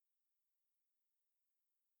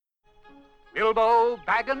Bilbo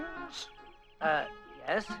Baggins?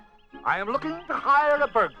 Yes? I am looking to hire a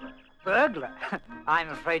burglar. Burglar? I'm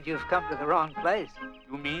afraid you've come to the wrong place.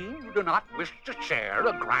 You mean you do not wish to share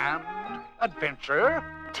a grand adventure?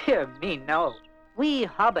 Dear me, no. We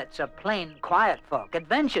hobbits are plain, quiet folk.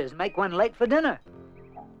 Adventures make one late for dinner.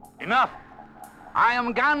 Enough. I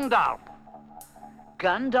am Gandalf.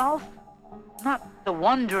 Gandalf? Not the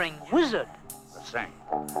wandering wizard. The same.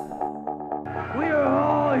 We are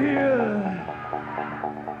all here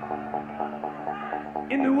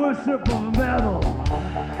in the worship of metal.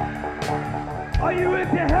 Are you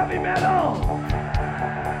into heavy metal?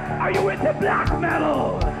 Are you into black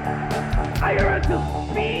metal? Are you into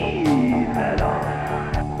speed metal?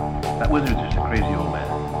 That wizard is a crazy old man.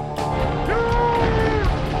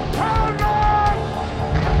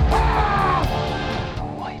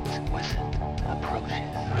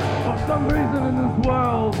 For some reason in this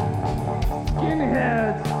world,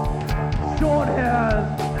 skinheads, short hairs,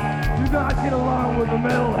 do not get along with the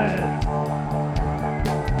metalheads.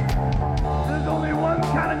 There's only one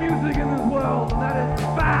kind of music in this world, and that is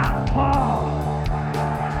fast, hard.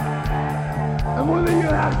 And whether you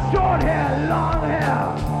have short hair, long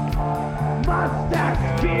hair,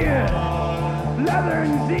 mustache, beard, leather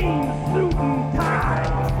and jeans, suit and tie,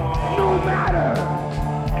 no matter.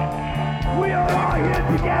 We are all here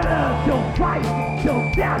together till fight, till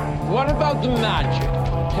death. What about the magic?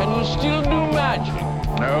 Can you still do magic?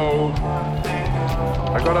 No.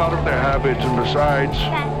 I got out of their habits, and besides,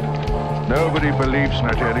 nobody believes in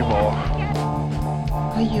it anymore.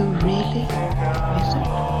 Are you really a wizard?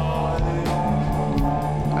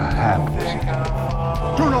 A half wizard.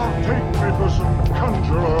 Do not take me for some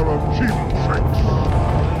conjurer of cheap tricks.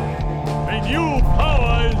 A new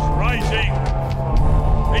power is rising.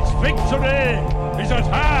 Its victory is at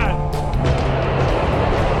hand!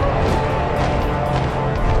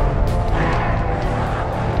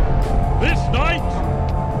 This night,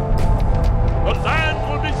 the land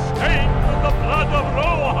will be stained with the blood of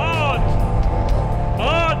Rohan!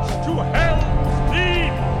 March to Helm's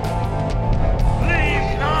Deep! Leave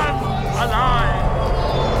none alive!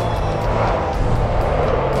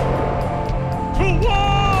 To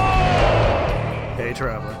war! Hey,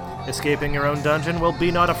 traveler. Escaping your own dungeon? Well,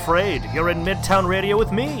 be not afraid. You're in Midtown Radio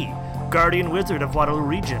with me, Guardian Wizard of Waterloo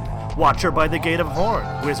Region, Watcher by the Gate of Horn,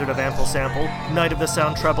 Wizard of Ample Sample, Knight of the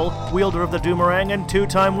Sound Treble, Wielder of the Doomerang, and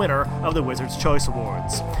two-time winner of the Wizard's Choice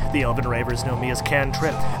Awards. The Elven Ravers know me as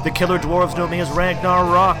Cantrip, the Killer Dwarves know me as Ragnar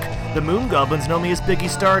Rock, the Moon Goblins know me as Biggie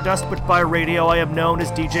Stardust, but by radio I am known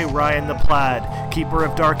as DJ Ryan the Plaid, Keeper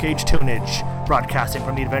of Dark Age Tunage. Broadcasting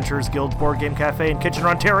from the Adventurers Guild Board Game Cafe in Kitchener,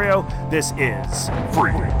 Ontario, this is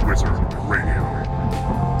Free Wizard Radio.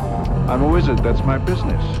 I'm a wizard, that's my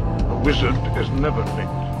business. A wizard is never late,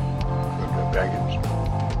 Mr. Baggins.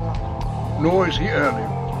 Nor is he early.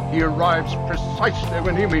 He arrives precisely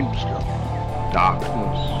when he means to.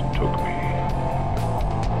 Darkness took me,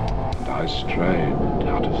 and I strayed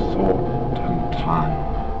out of thought and time.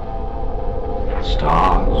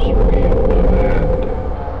 Stars revealed overhead,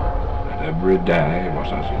 and every day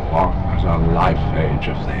was as long as a life age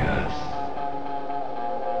of the earth.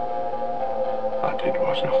 But it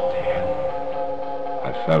was not the end.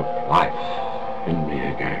 I felt life in me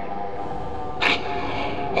again.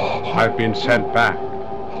 I've been sent back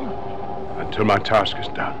until my task is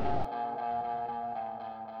done.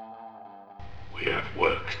 We have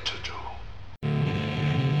work to do.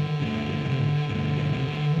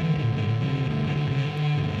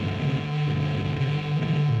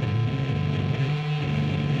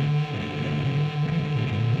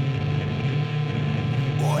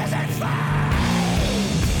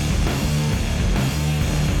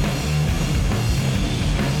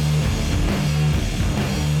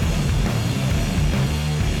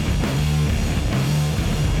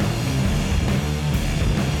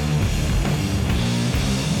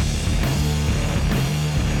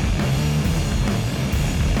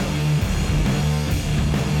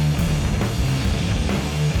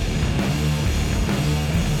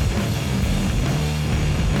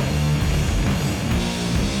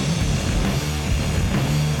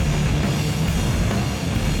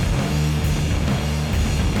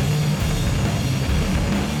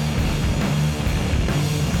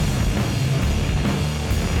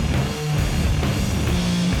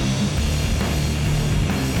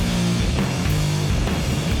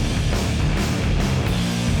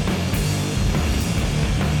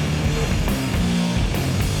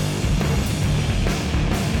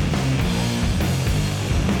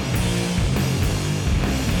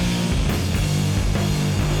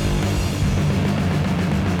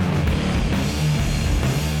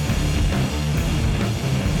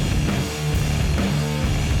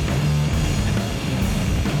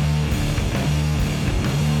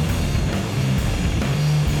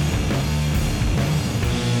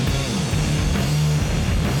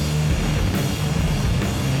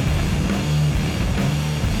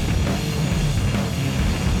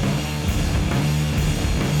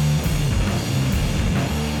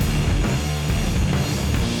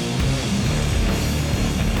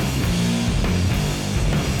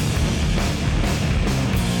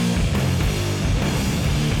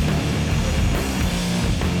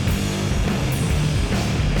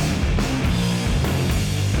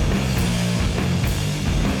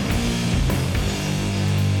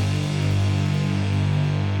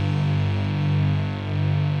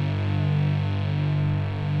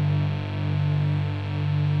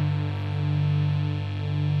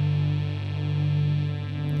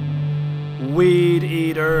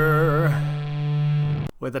 Eater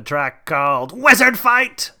with a track called Wizard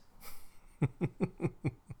Fight!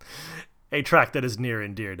 A track that is near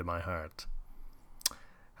and dear to my heart.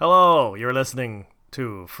 Hello, you're listening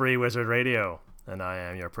to Free Wizard Radio, and I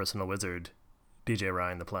am your personal wizard, DJ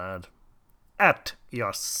Ryan the Plaid, at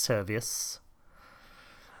your service.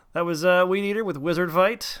 That was Weed Eater with Wizard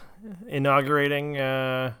Fight, inaugurating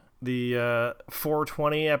the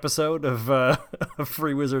 420 episode of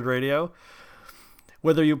Free Wizard Radio.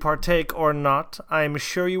 Whether you partake or not, I'm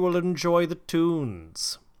sure you will enjoy the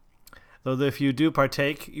tunes. Though if you do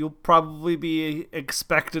partake, you'll probably be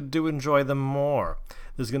expected to enjoy them more.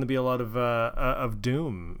 There's going to be a lot of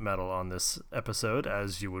doom metal on this episode,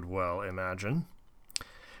 as you would well imagine.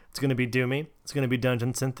 It's going to be doomy. It's going to be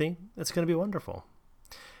dungeon synthy. It's going to be wonderful.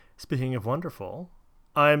 Speaking of wonderful,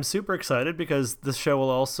 I'm super excited because this show will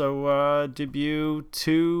also debut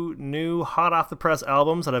 2 new hot-off-the-press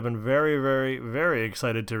albums that I've been very, very, very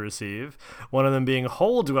excited to receive. One of them being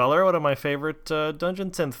Hole Dweller, one of my favorite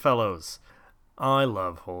dungeon synth fellows. I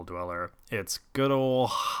love Hole Dweller. It's good old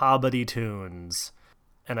hobbity tunes.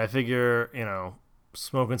 And I figure,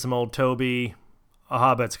 smoking some old Toby, a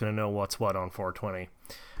hobbit's going to know what's what on 420.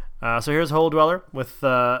 So here's Hole Dweller with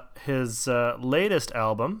his latest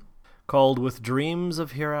album, called With Dreams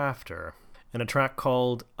of Hereafter, and a track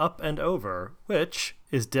called Up and Over, which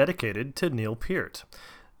is dedicated to Neil Peart,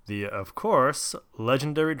 the, of course,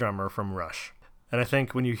 legendary drummer from Rush. And I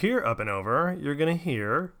think when you hear Up and Over, you're going to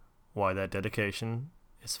hear why that dedication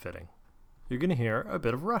is fitting. You're going to hear a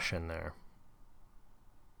bit of Rush in there.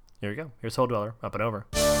 Here we go. Here's Hole Dweller, Up and Over.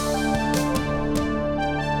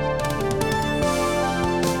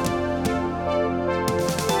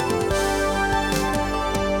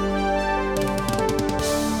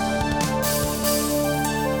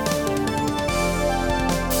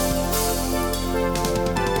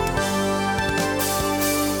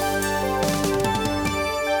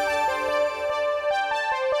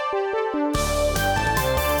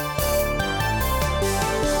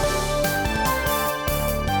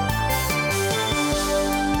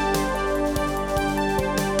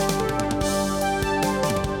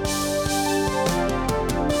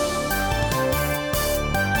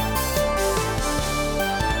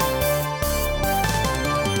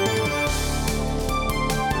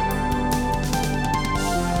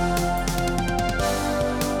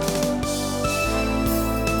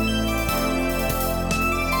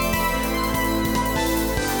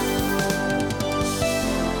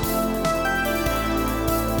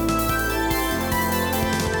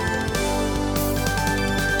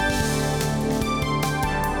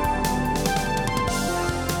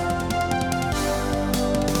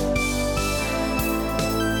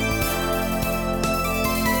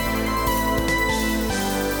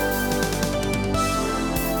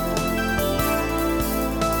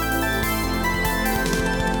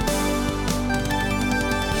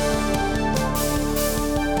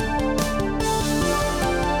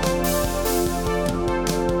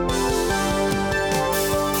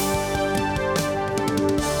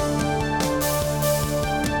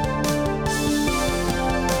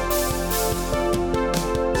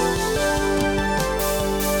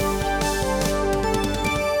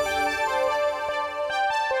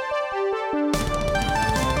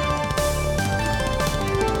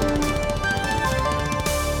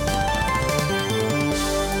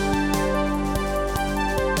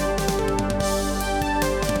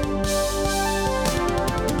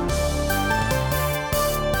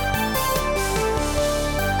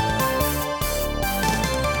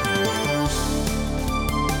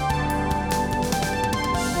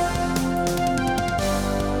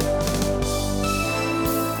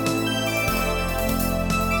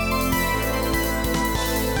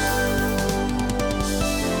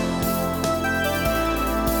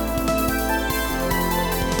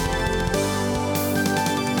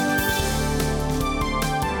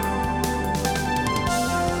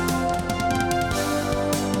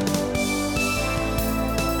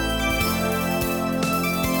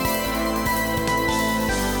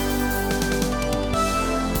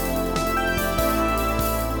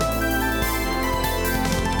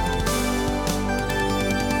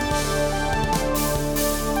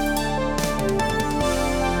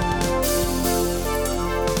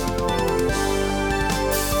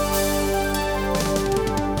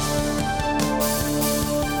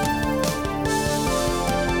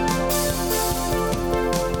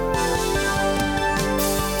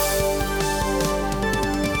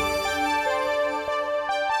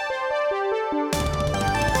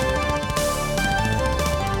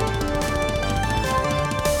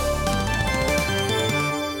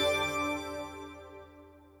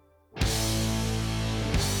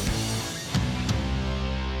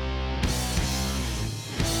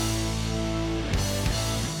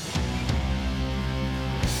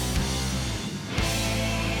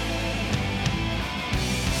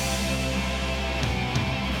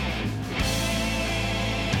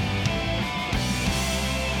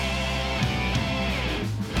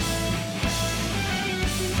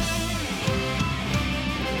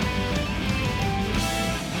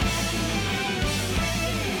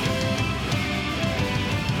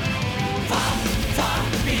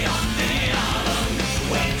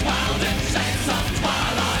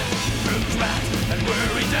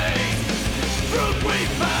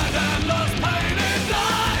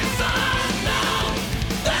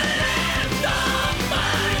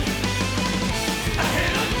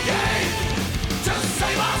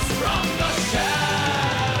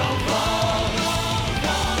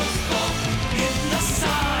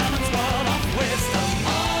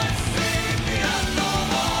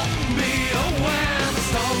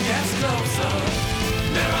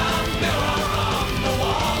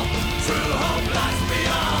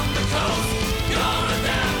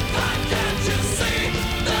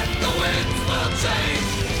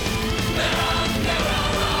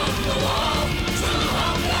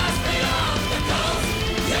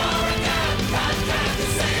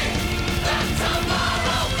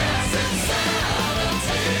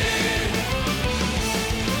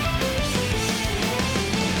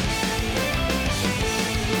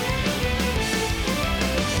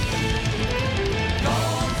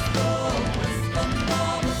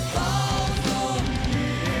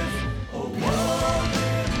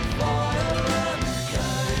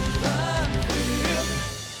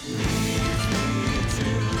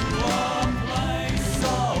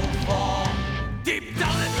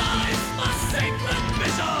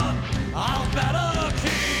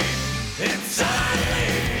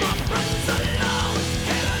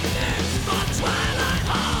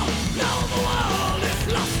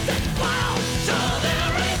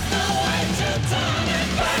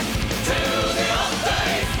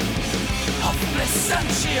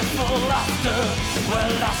 cheerful laughter.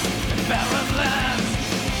 We're lost in barren lands,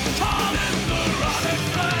 caught in the rotting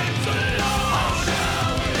flames alone. How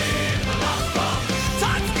shall we leave the lost one?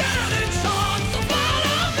 Time's getting short, so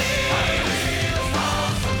follow me. I lead us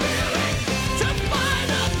possibility to find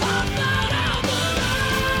a path that out the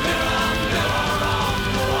night. Mirror, mirror on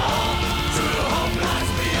the wall, true hope lies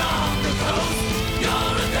beyond the coast.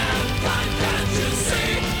 You're a damn kind, can't you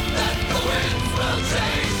see that the winds will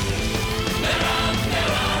change? Mirror,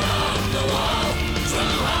 mirror on the wall,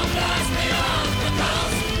 true hope lies beyond the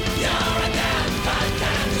coast. You're a damn kind,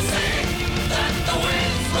 can't you see that the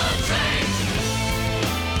winds will change?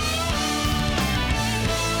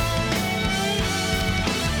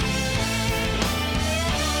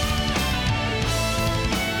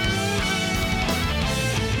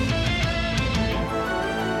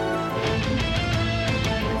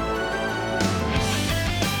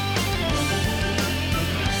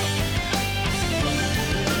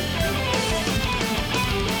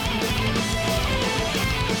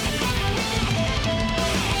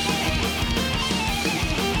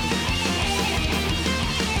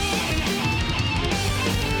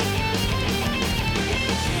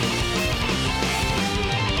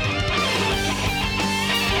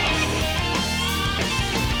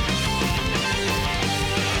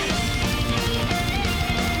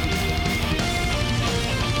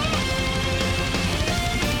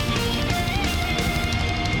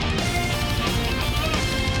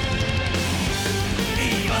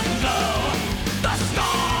 Even though the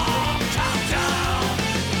storm comes down,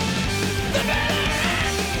 the end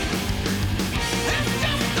is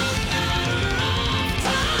just a matter of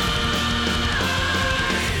time.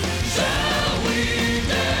 Shall we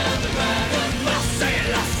dare the dragon?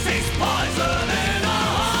 Lassie's poison in our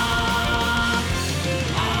heart.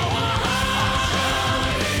 Our heart. Shall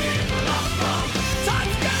we leave the lost from?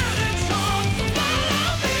 Time's getting short, so follow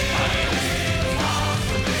me. I lead us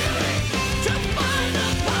possibility to find a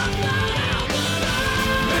path that out the night.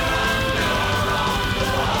 Mirror, mirror on the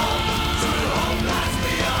wall, true hope lies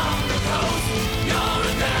beyond the coast. You're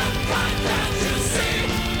a damn kind, can't you see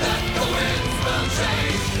that the winds will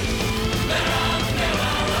change? Mirror,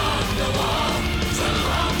 mirror on the wall, true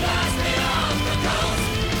hope lies beyond the coast.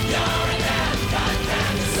 You're a damn kind,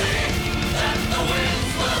 can't you see that the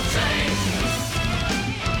winds will change?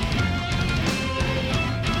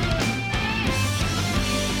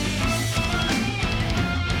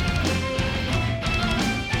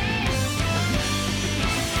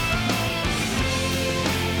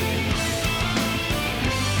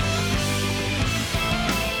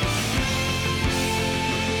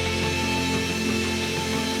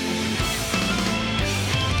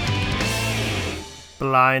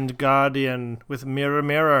 Blind Guardian with Mirror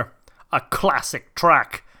Mirror, a classic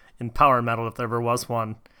track in power metal if there ever was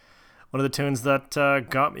one. One of the tunes that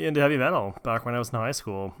got me into heavy metal back when I was in high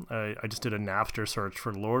school. I just did a Napster search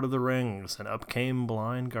for Lord of the Rings, and up came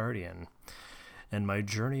Blind Guardian, and my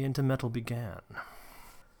journey into metal began.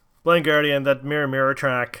 Blind Guardian, that Mirror Mirror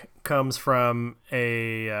track comes from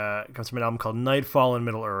an album called Nightfall in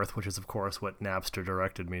Middle Earth, which is of course what Napster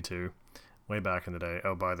directed me to way back in the day.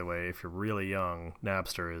 Oh, by the way, if you're really young,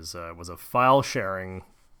 Napster was a file sharing,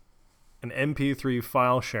 an MP3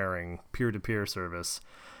 file sharing peer-to-peer service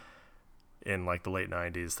in like the late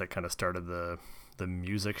 90s that kind of started the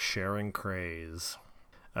music sharing craze.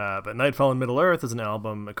 But Nightfall in Middle Earth is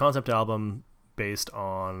a concept album based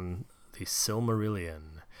on the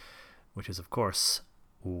Silmarillion, which is of course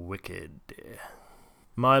wicked.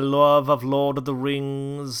 My love of Lord of the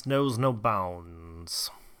Rings knows no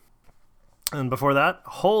bounds. And before that,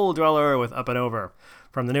 Hole Dweller with Up and Over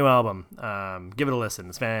from the new album. Give it a listen.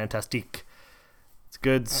 It's fantastic. It's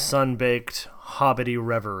good, sun-baked, hobbity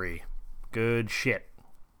reverie. Good shit.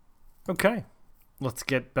 Okay, let's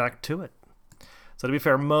get back to it. So to be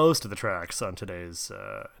fair, most of the tracks on today's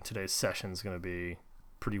session is going to be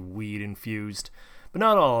pretty weed-infused, but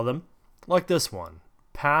not all of them. Like this one,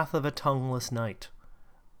 Path of a Tongueless Night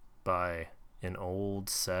by An Old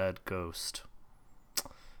Sad Ghost.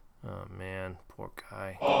 Oh man, poor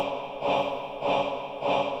guy.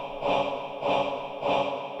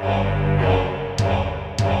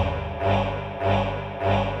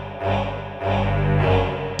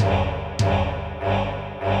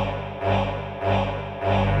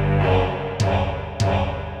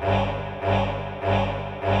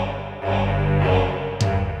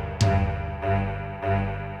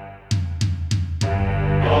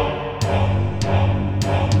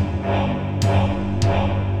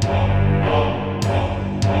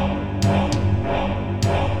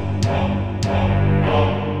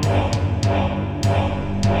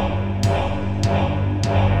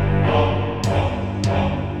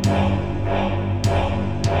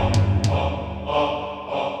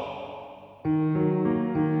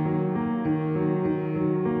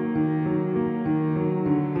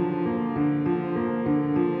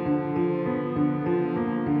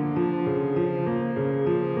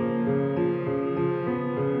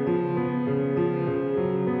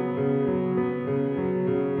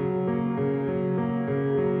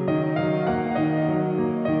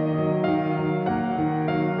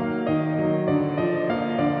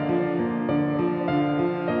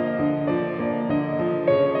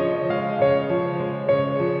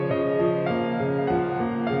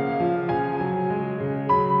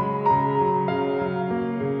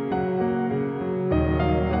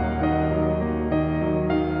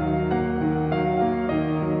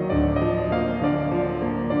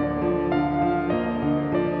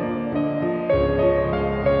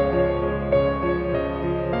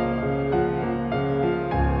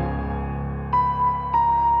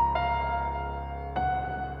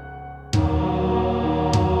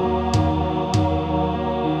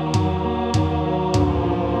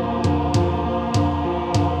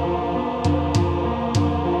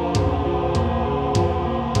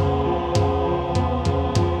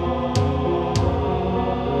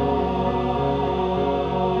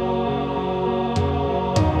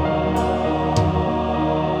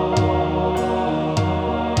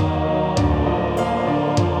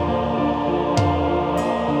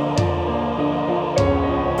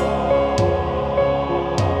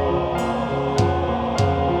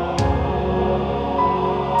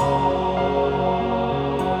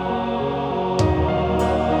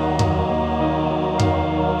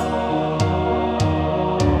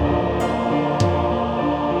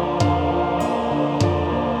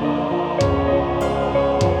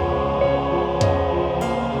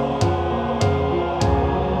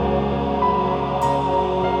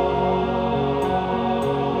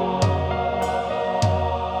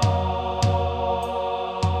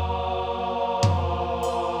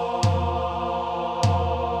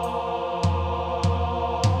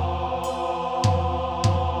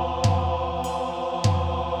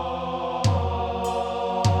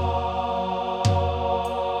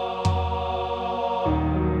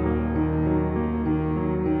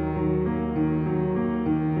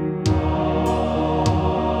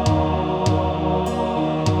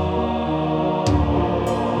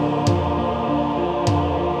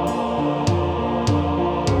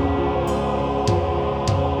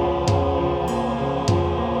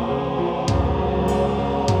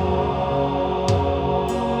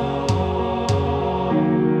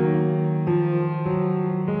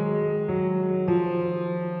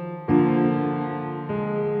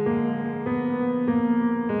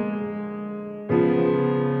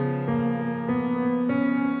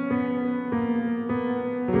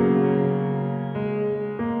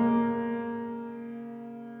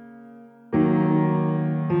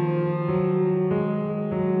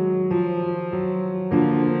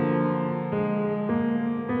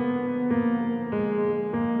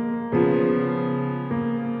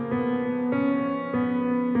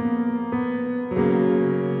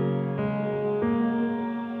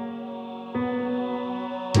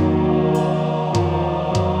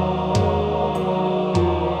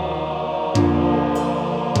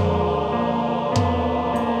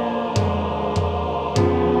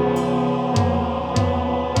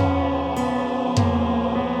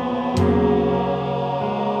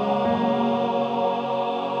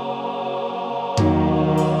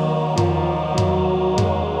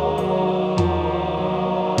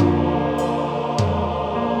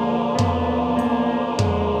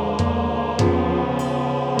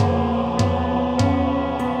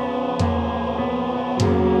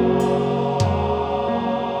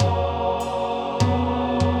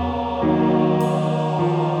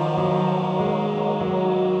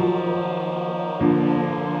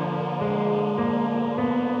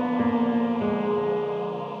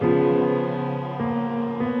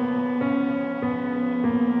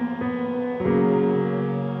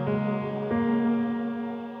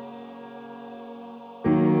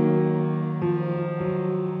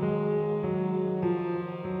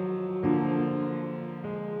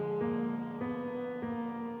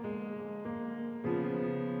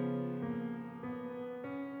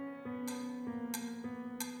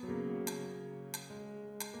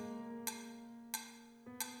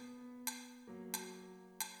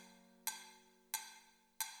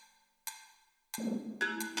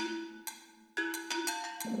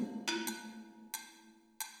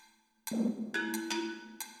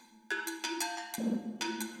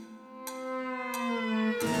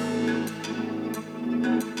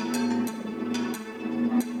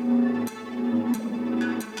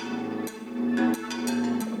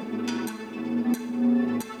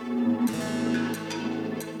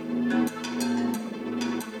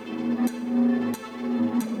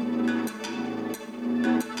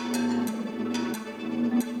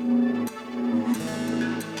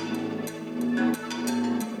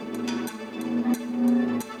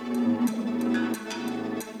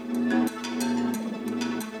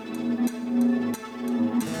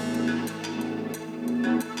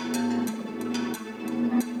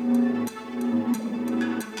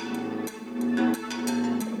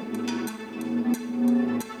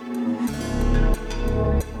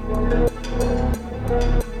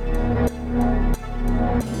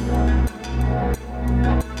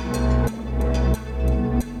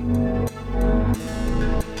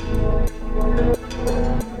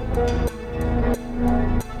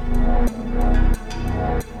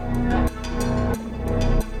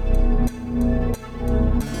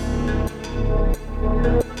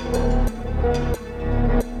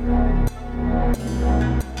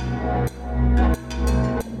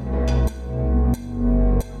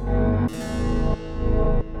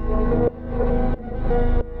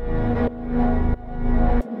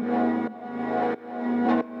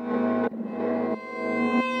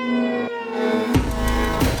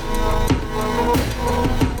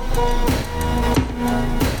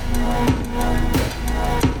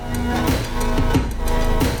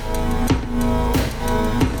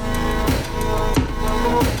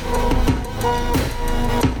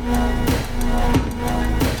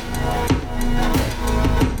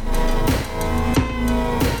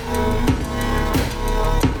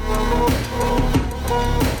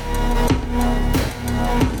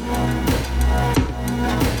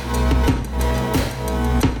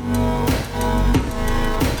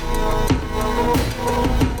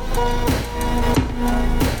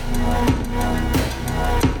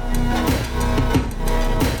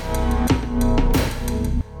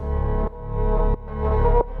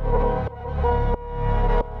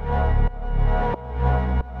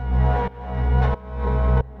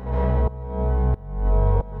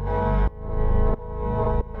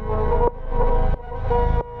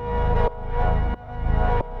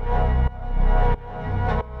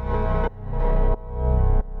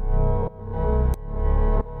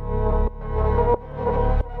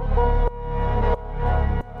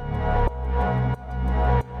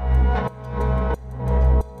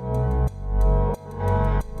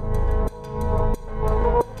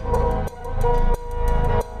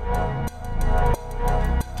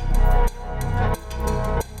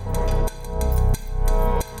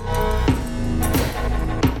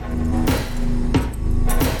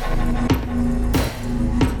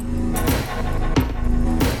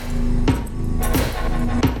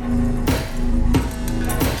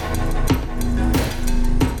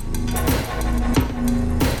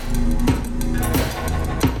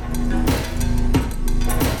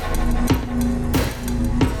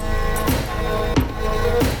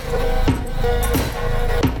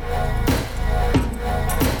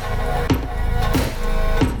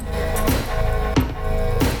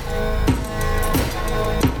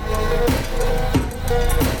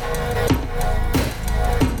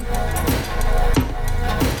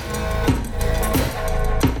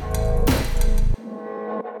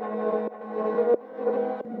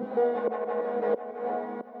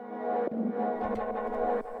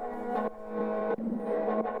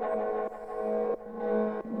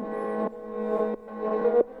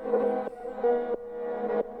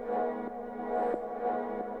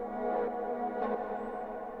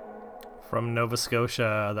 from Nova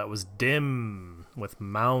Scotia, that was Dim with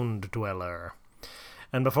Mound Dweller.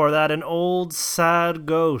 And before that, an old sad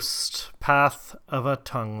ghost, Path of a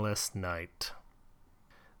Tongueless Night.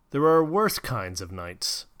 There are worse kinds of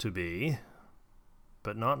nights to be,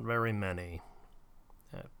 but not very many.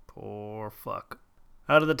 That poor fuck.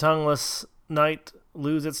 How did the tongueless night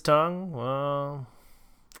lose its tongue? Well,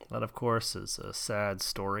 that of course is a sad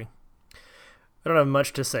story. I don't have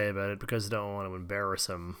much to say about it because I don't want to embarrass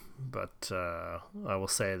him, but I will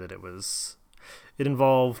say that it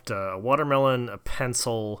involved a watermelon, a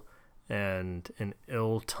pencil, and an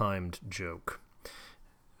ill-timed joke.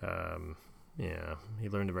 Yeah, he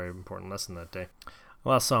learned a very important lesson that day. I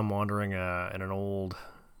last saw him wandering in an old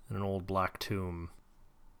black tomb.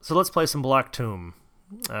 So let's play some Black Tomb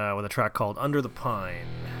with a track called Under the Pine.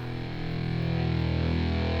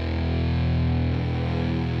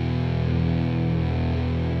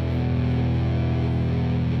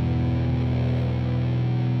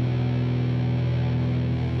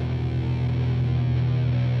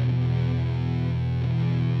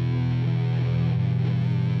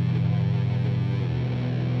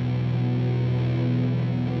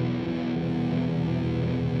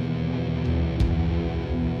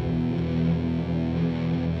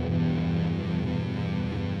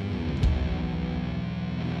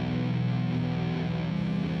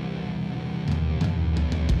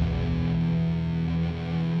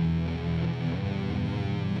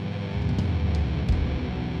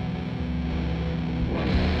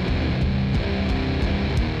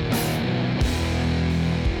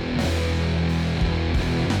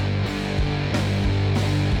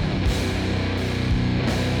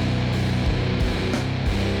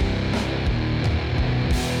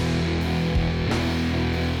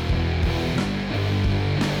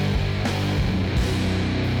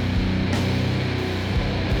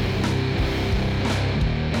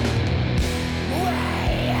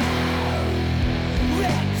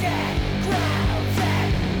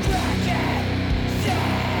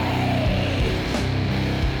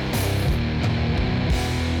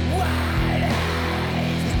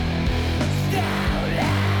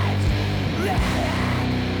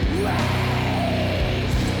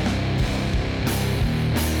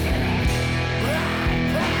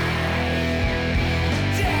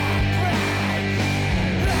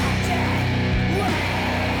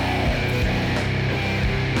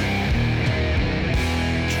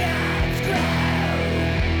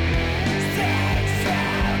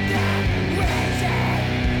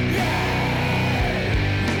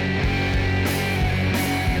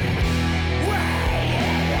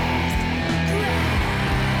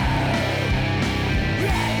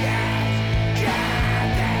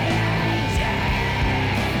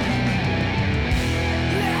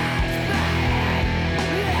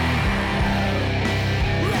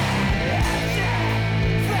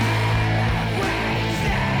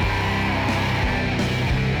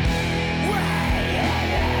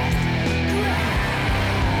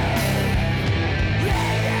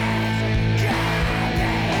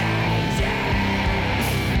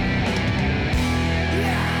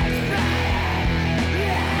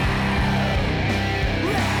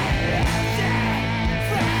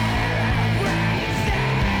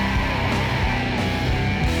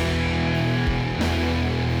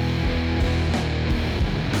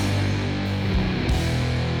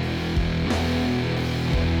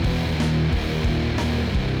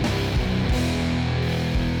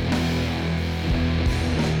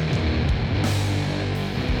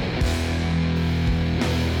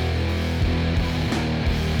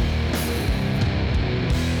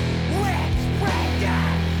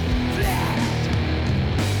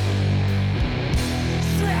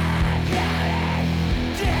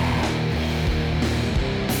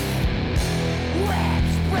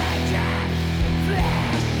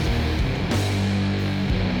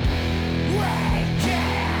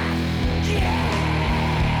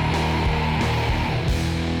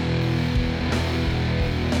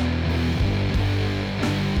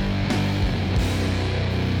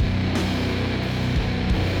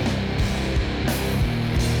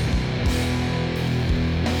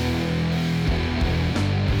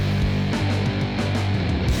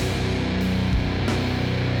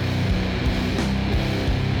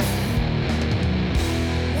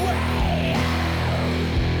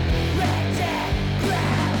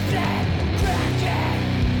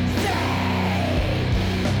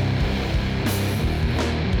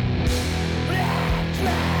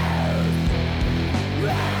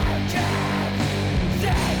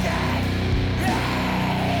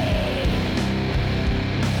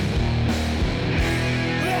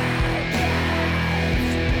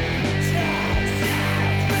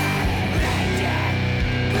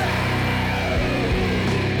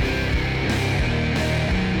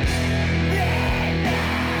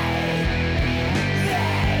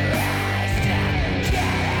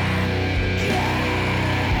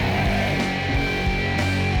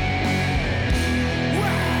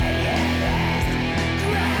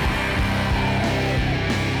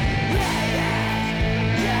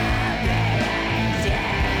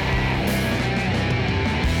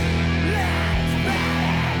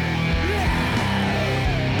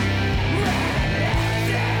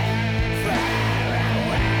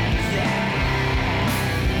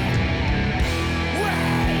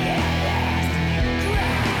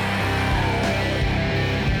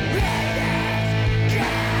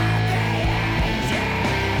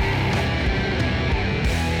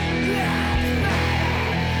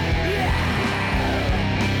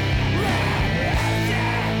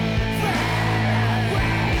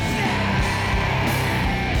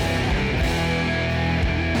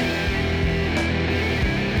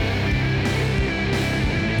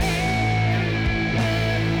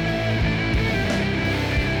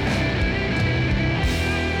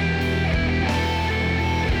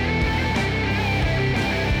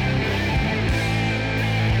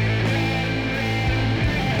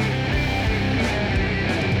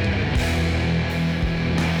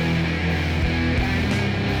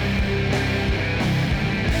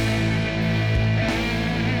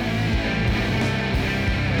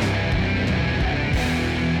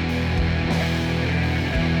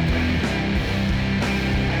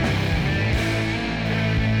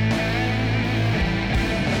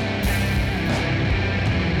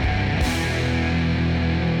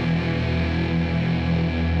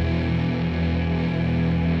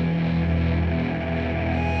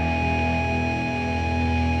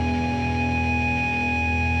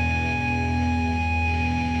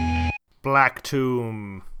 Black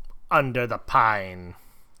Tomb, Under the Pine.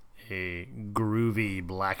 A groovy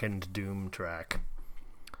Blackened Doom track.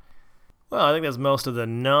 Well, I think that's most of the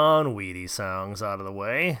non-weedy songs out of the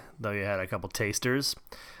way, though you had a couple tasters.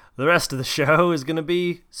 The rest of the show is going to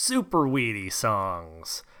be super weedy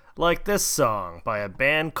songs, like this song by a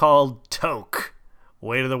band called Toke,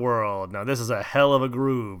 Weight of the World. Now, this is a hell of a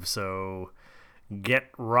groove, so get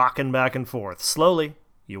rocking back and forth. Slowly,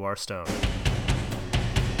 you are stoned.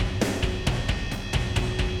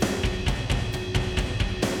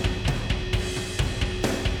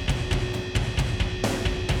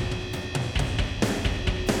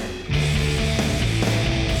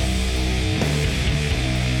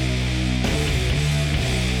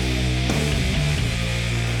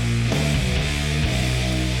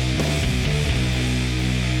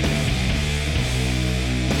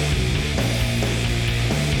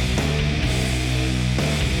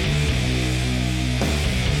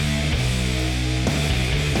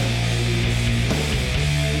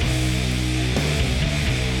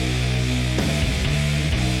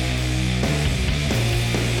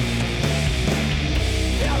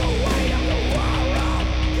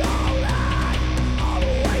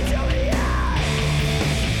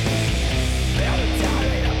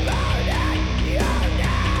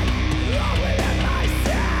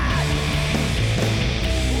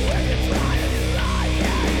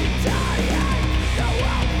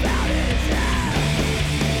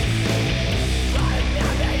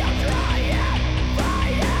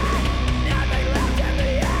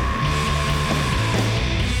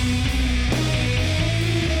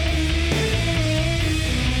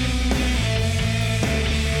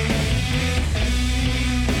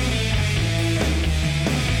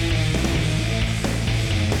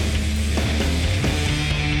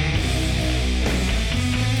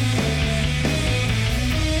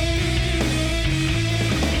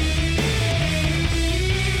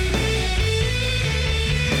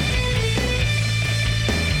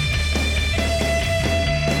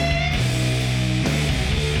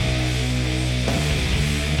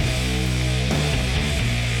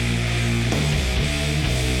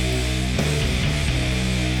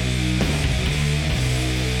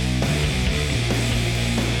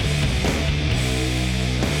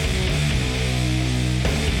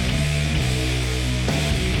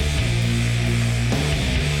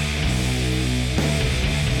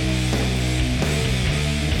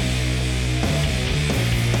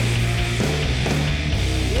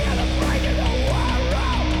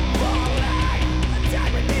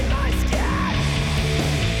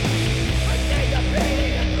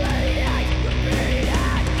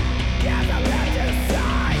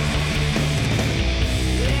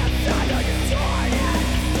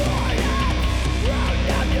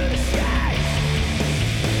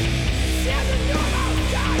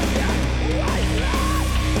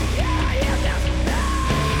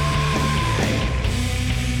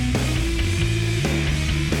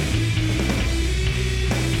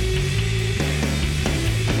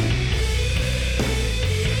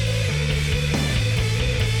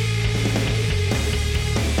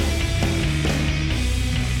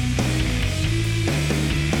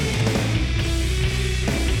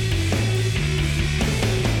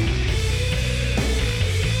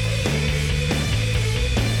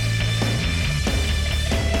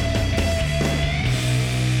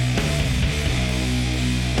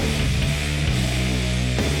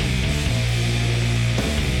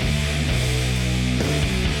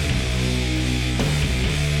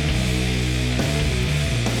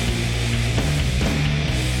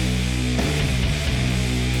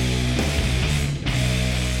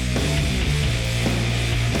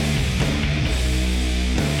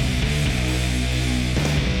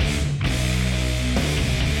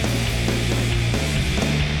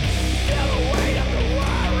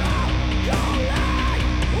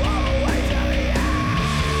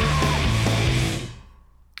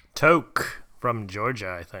 Toke from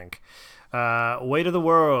Georgia, I think. Weight of the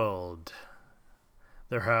World.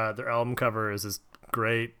 Their album cover is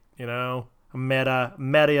great, you know. Maria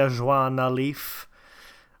Joana Leaf,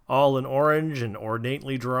 all in orange and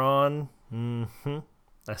ornately drawn.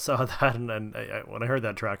 I saw that, and when I heard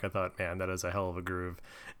that track, I thought, man, that is a hell of a groove.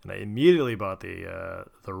 And I immediately bought the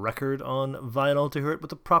record on vinyl to hear it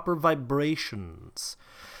with the proper vibrations.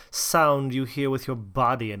 Sound you hear with your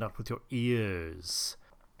body and not with your ears.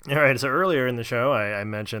 All right, so earlier in the show, I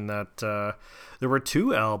mentioned that there were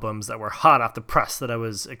 2 albums that were hot off the press that I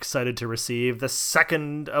was excited to receive. The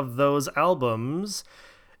second of those albums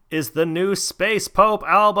is the new Space Pope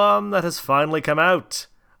album that has finally come out.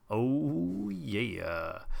 Oh,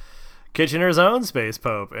 yeah. Kitchener's own Space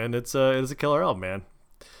Pope, and it's a killer album, man.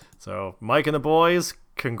 So, Mike and the boys,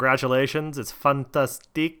 congratulations. It's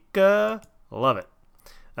fantastica. Love it.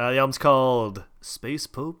 The album's called Space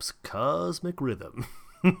Pope's Cosmic Rhythm.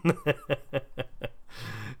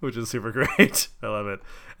 Which is super great. I love it.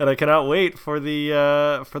 And I cannot wait for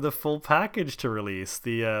the full package to release.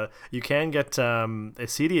 You can get a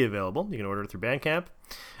CD available. You can order it through Bandcamp.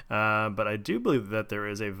 But I do believe that there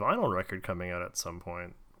is a vinyl record coming out at some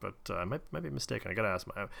point. But I might be mistaken. I gotta ask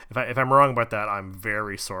if I'm wrong about that. I'm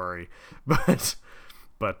very sorry. But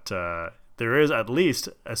there is at least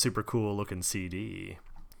a super cool looking CD,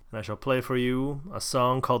 and I shall play for you a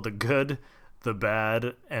song called "The Good, the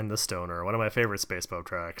Bad, and the Stoner." One of my favorite Space Pope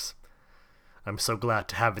tracks. I'm so glad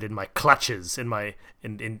to have it in my clutches,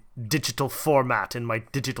 in digital format, in my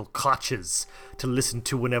digital clutches, to listen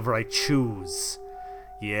to whenever I choose.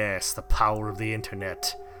 Yes, the power of the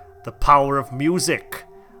internet, the power of music.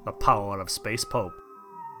 The power of Space Pope.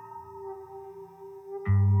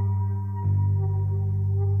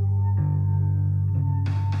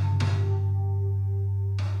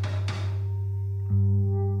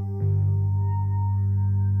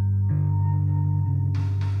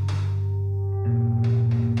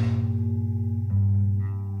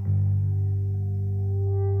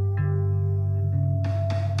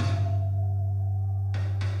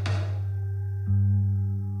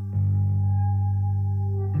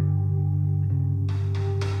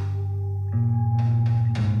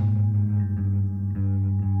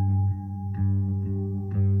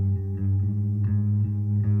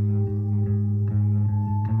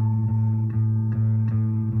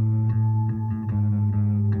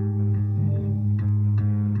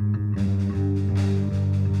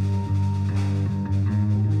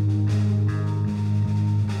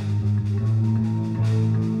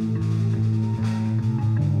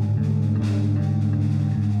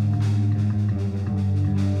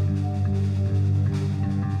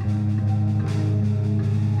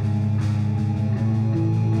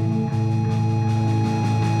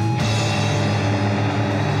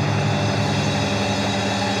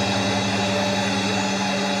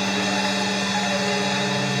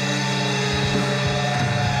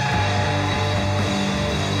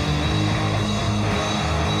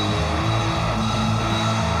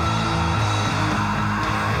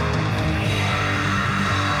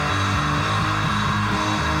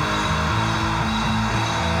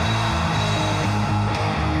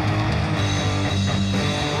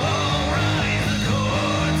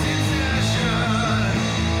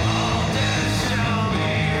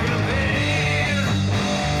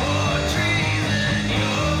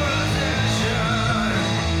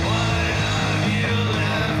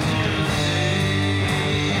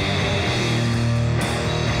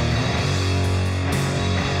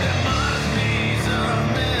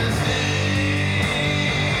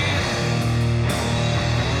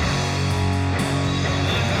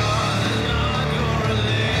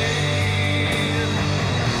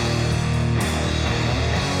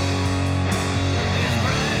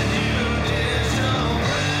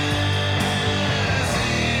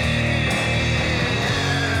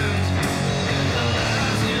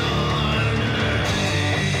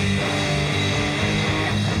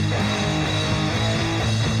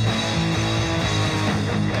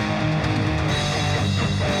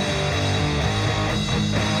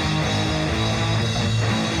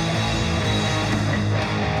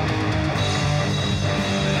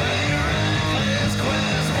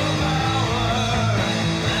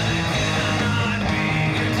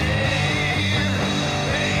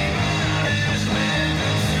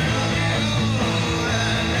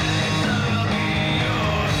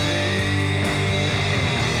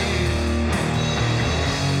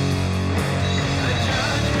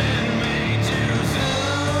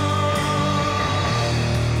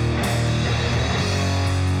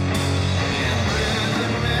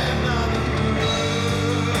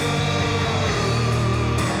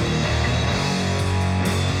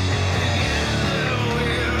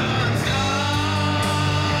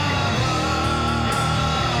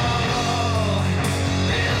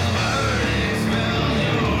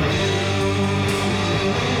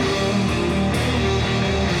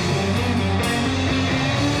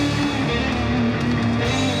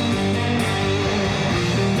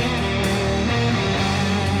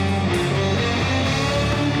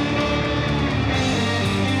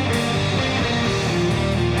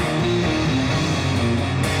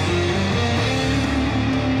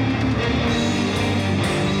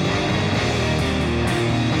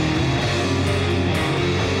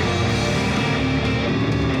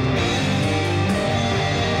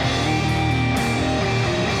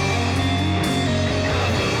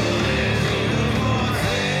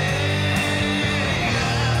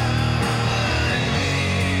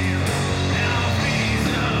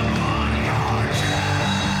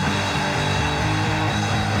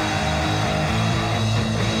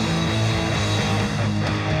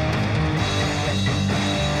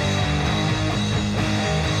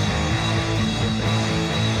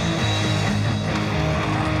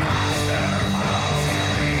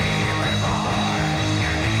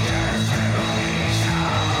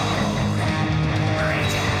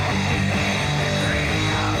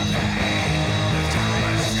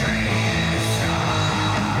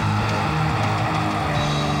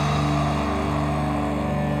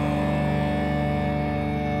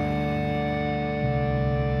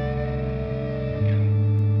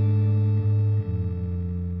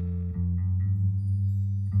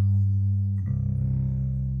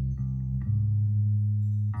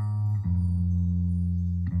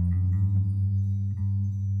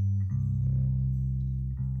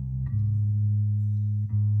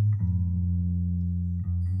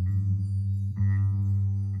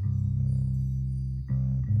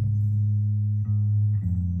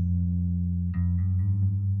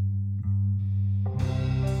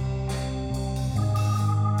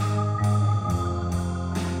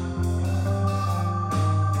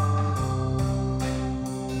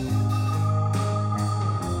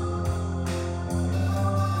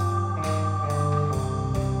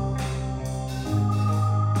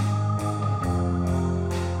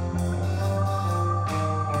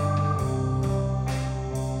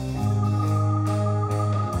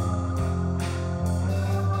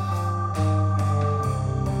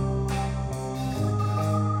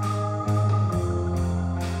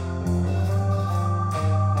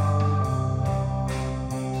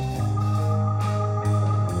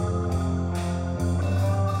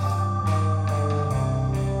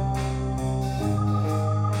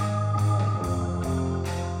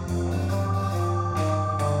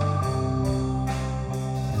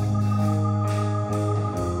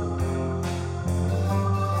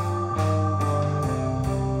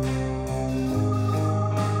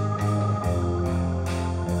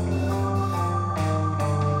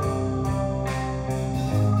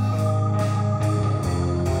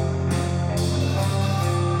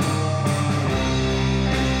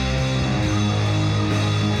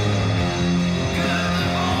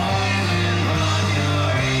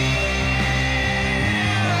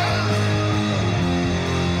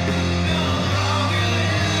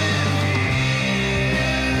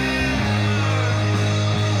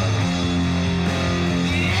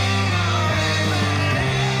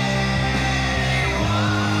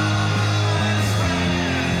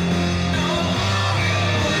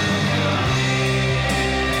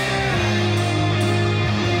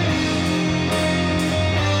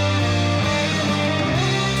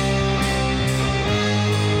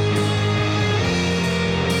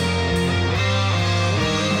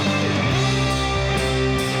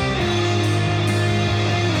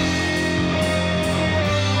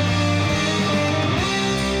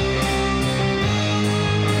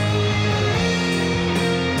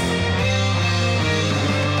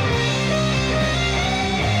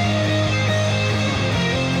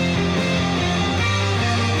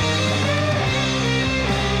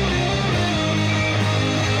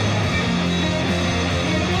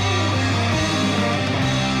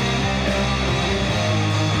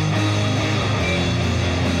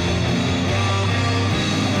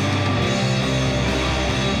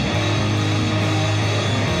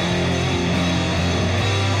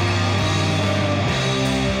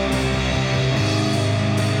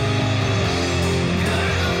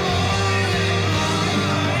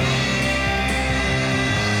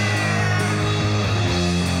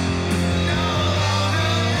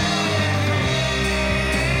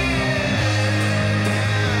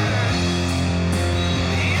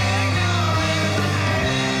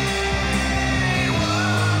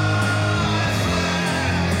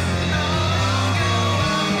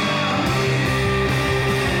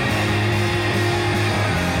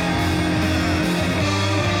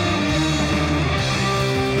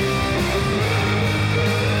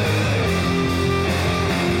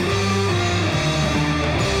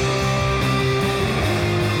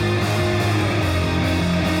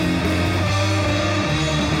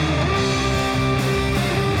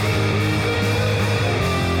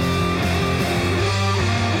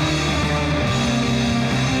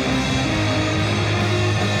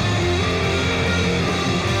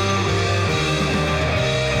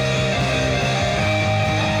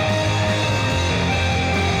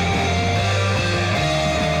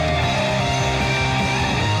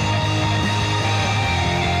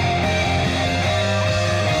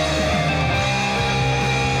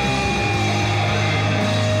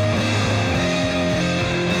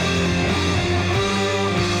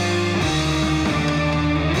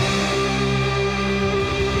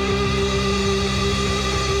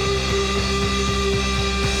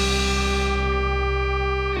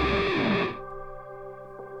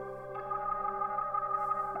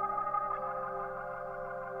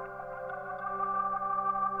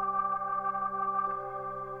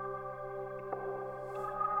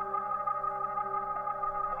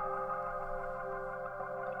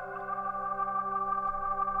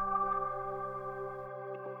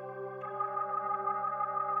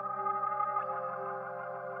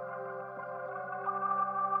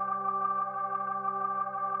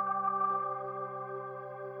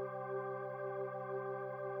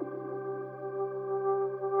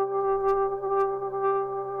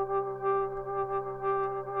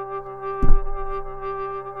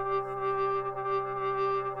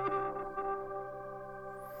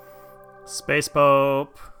 Space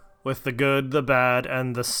Pope with the good, the bad,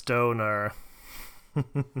 and the stoner.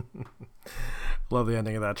 Love the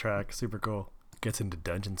ending of that track. Super cool. Gets into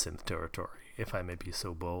dungeon synth territory, if I may be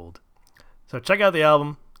so bold. So check out the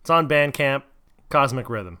album. It's on Bandcamp. Cosmic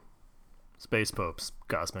Rhythm. Space Pope's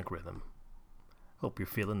Cosmic Rhythm. Hope you're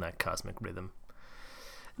feeling that cosmic rhythm.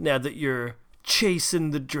 Now that you're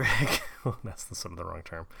chasing the dragon. Oh, that's sort of the wrong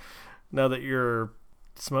term. Now that you're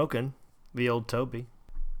smoking the old Toby,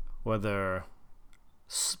 whether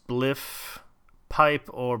spliff, pipe,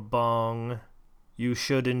 or bong, you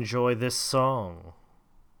should enjoy this song.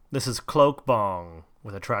 This is Cloak Bong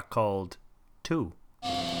with a track called 2.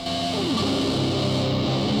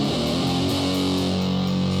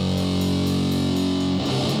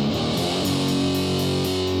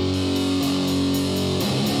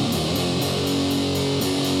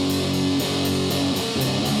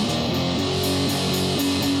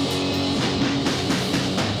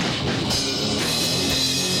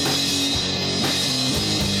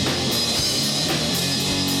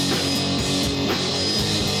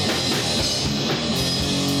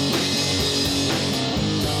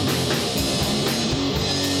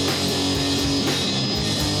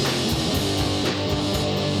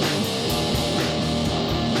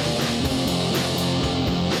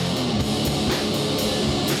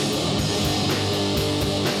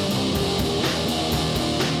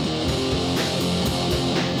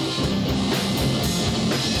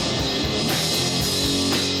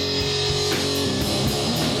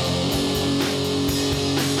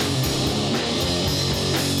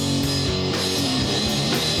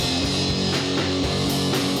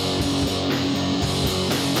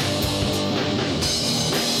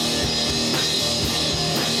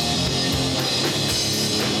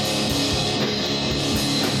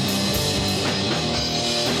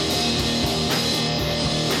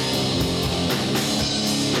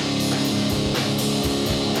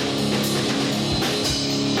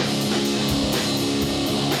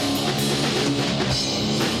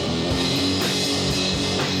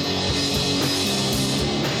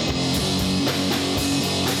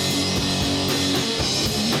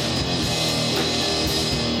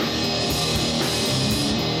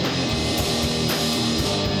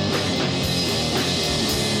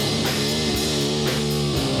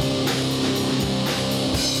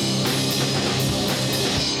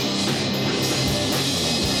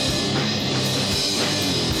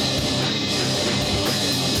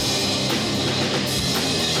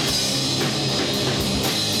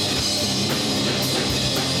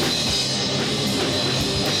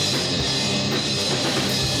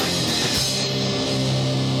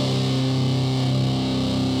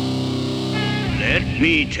 Let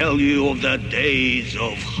me tell you of the days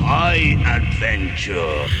of high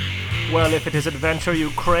adventure. Well, if it is adventure you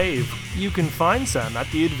crave, you can find some at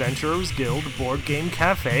the Adventurers Guild Board Game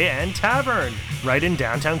Cafe and Tavern, right in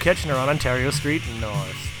downtown Kitchener on Ontario Street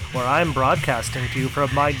North, where I'm broadcasting to you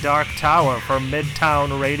from my dark tower for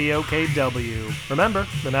Midtown Radio KW. Remember,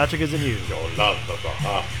 the magic is in you. Your love of the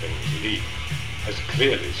halfling's leaf has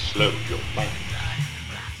clearly slowed your mind.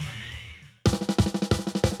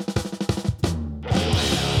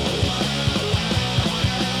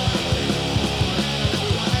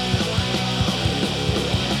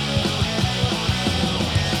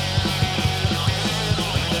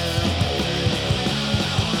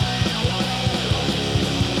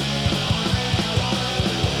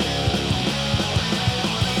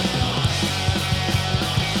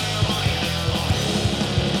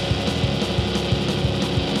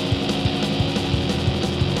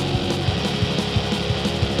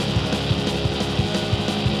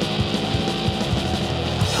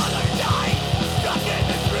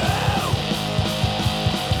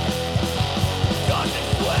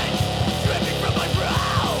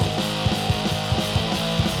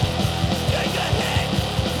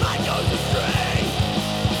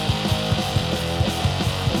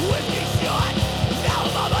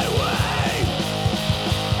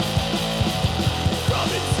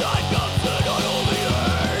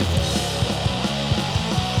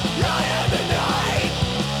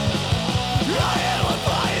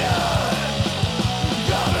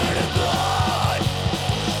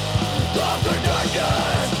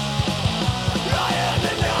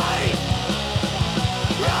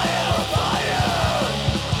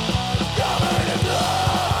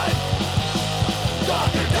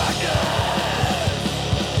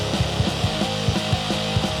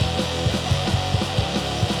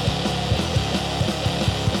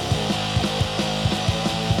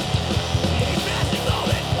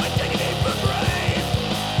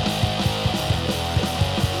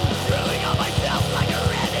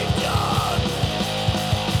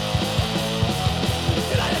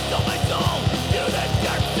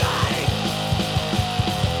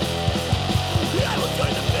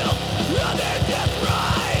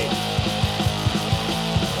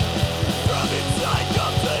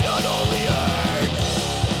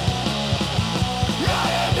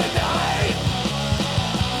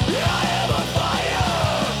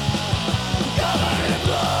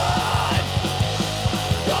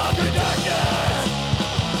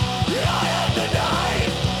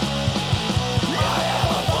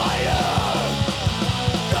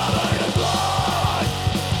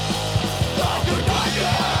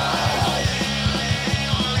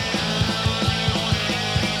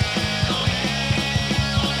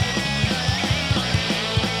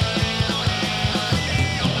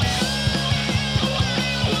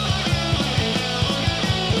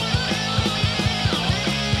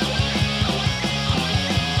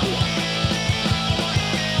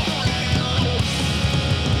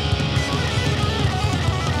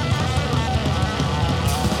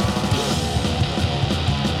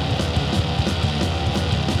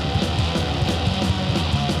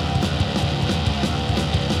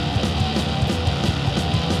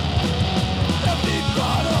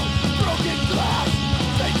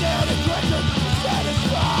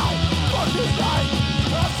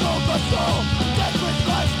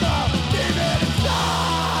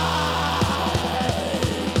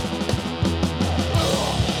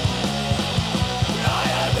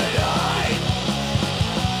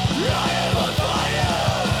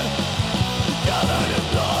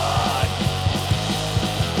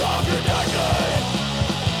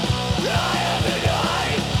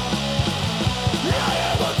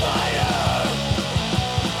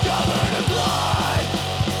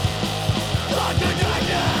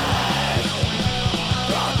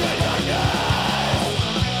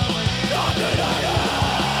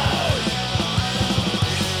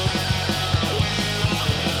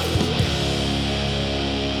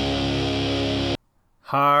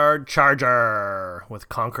 Hard Charger with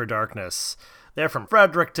Conquer Darkness. They're from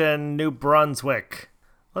Fredericton, New Brunswick.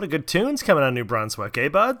 A lot of good tunes coming out of New Brunswick, eh,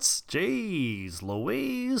 buds? Jeez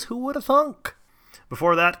Louise, who would have thunk?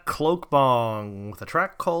 Before that, Cloak Bong with a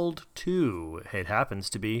track called 2. It happens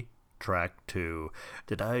to be track 2.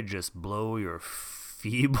 Did I just blow your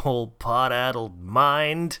feeble, pot-addled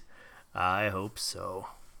mind? I hope so.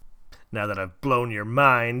 Now that I've blown your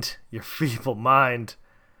mind, your feeble mind,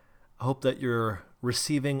 I hope that you're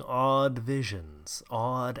receiving odd visions,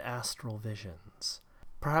 odd astral visions.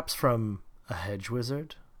 Perhaps from a hedge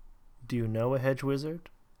wizard? Do you know a hedge wizard?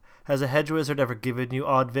 Has a hedge wizard ever given you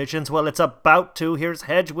odd visions? Well, it's about to. Here's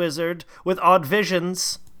Hedge Wizard with Odd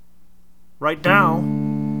Visions. Right now.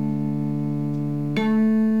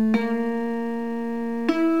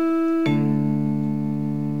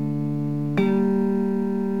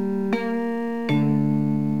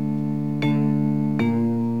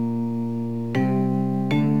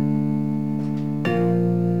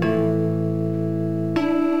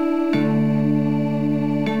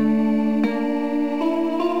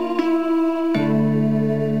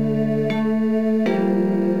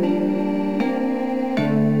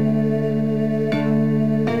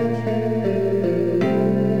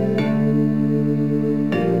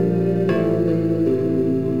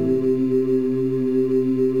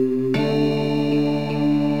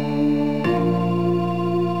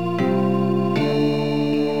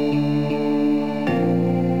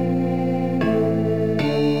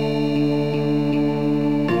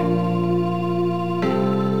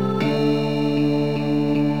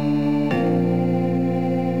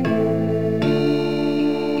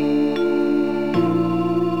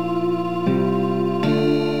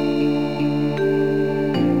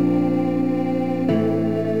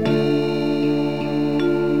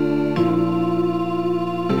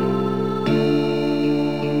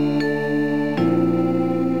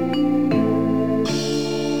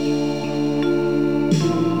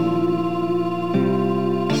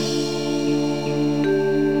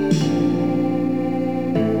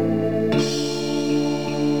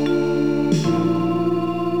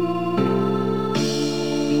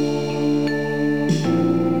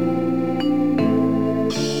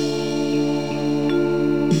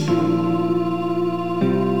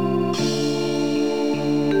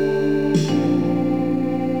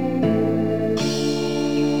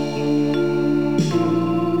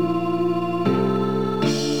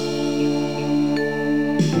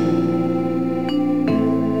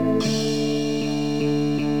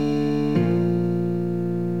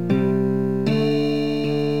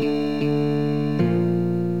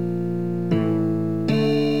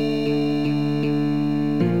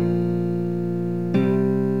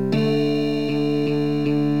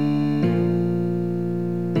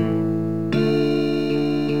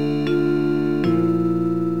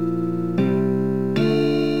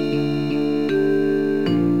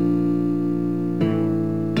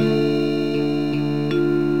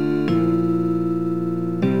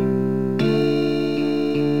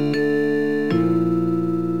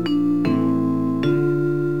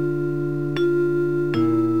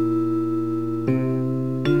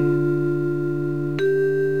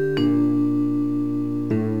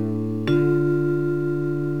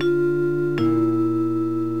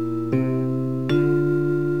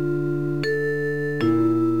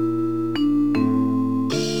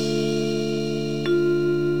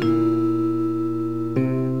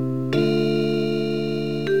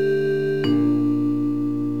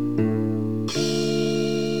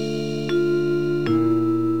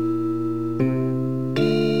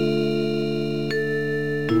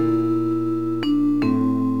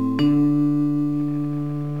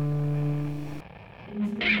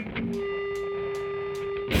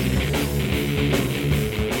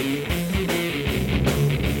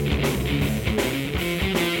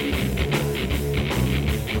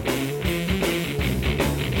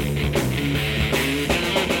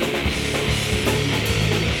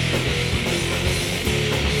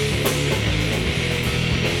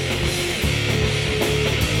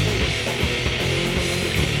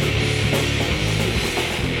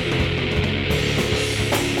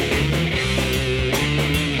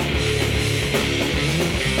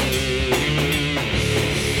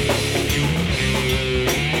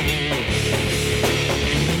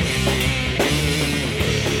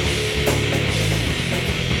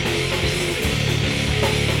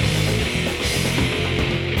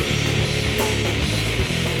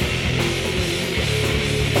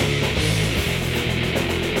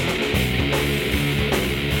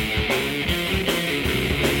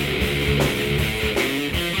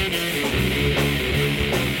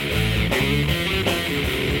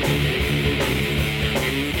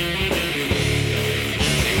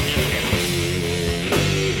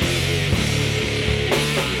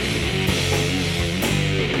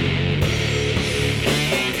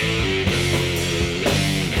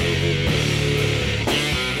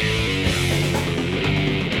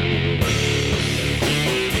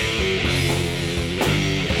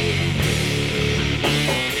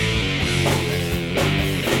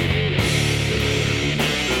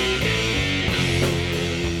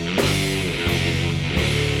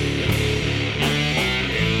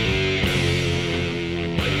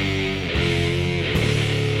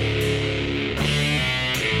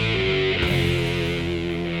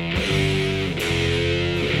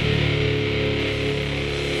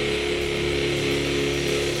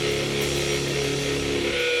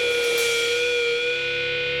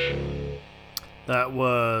 That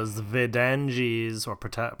was Vidanges, or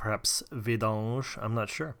perhaps Vidange, I'm not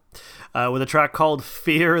sure, with a track called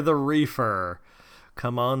Fear the Reefer.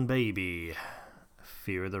 Come on, baby.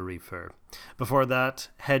 Fear the Reefer. Before that,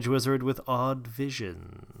 Hedge Wizard with Odd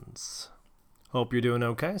Visions. Hope you're doing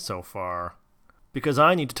okay so far, because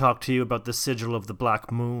I need to talk to you about the Sigil of the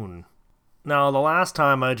Black Moon. Now, the last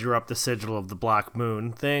time I drew up the Sigil of the Black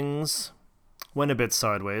Moon, things went a bit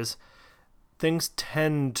sideways. Things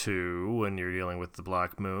tend to, when you're dealing with the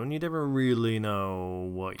Black Moon, you never really know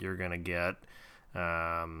what you're going to get.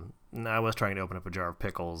 I was trying to open up a jar of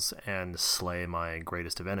pickles and slay my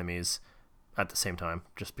greatest of enemies at the same time,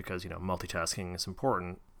 just because, multitasking is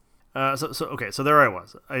important. So there I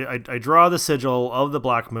was. I draw the Sigil of the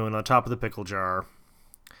Black Moon on top of the pickle jar,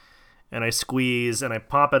 and I squeeze, and I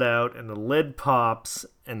pop it out, and the lid pops,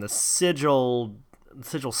 and the sigil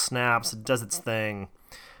snaps, it does its thing.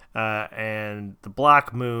 And the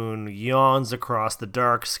Black Moon yawns across the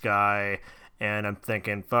dark sky, and I'm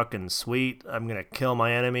thinking, fucking sweet, I'm gonna kill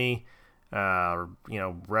my enemy,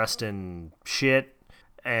 rest in shit,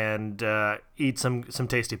 and eat some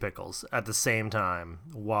tasty pickles at the same time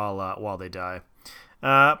while they die.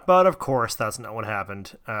 But of course, that's not what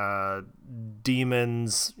happened.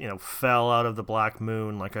 Demons, fell out of the Black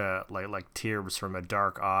Moon like tears from a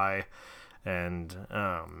dark eye, and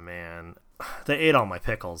oh man. They ate all my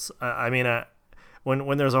pickles.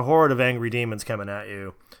 When there's a horde of angry demons coming at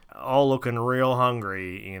you, all looking real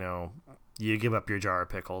hungry, you give up your jar of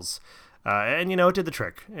pickles, and it did the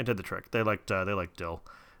trick. It did the trick. They liked dill.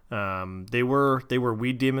 They were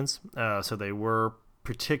weed demons, so they were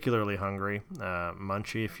particularly hungry,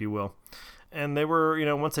 munchy, if you will. And they were,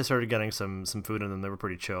 once they started getting some food in them, they were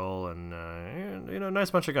pretty chill and nice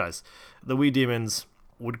bunch of guys. The weed demons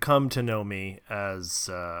would come to know me as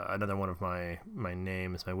another one of my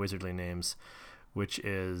names, my wizardly names, which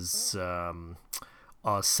is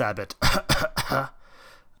Sabbat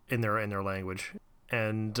in their language.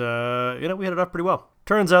 And we hit it off pretty well.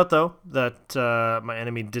 Turns out though that my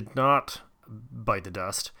enemy did not bite the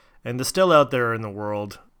dust, and is still out there in the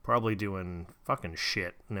world, probably doing fucking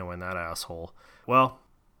shit, knowing that asshole. Well,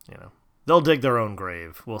 they'll dig their own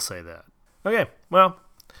grave. We'll say that. Okay, well.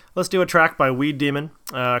 Let's do a track by Weed Demon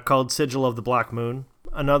called Sigil of the Black Moon.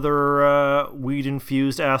 Another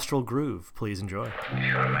weed-infused astral groove. Please enjoy. If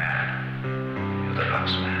you're a man, you're the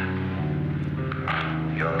last man.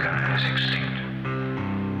 Your kind is extinct.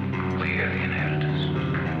 We are the inheritors.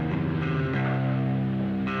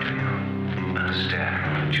 Do you understand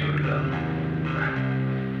what you love?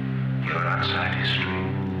 You're outside history.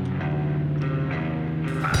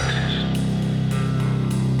 I exist.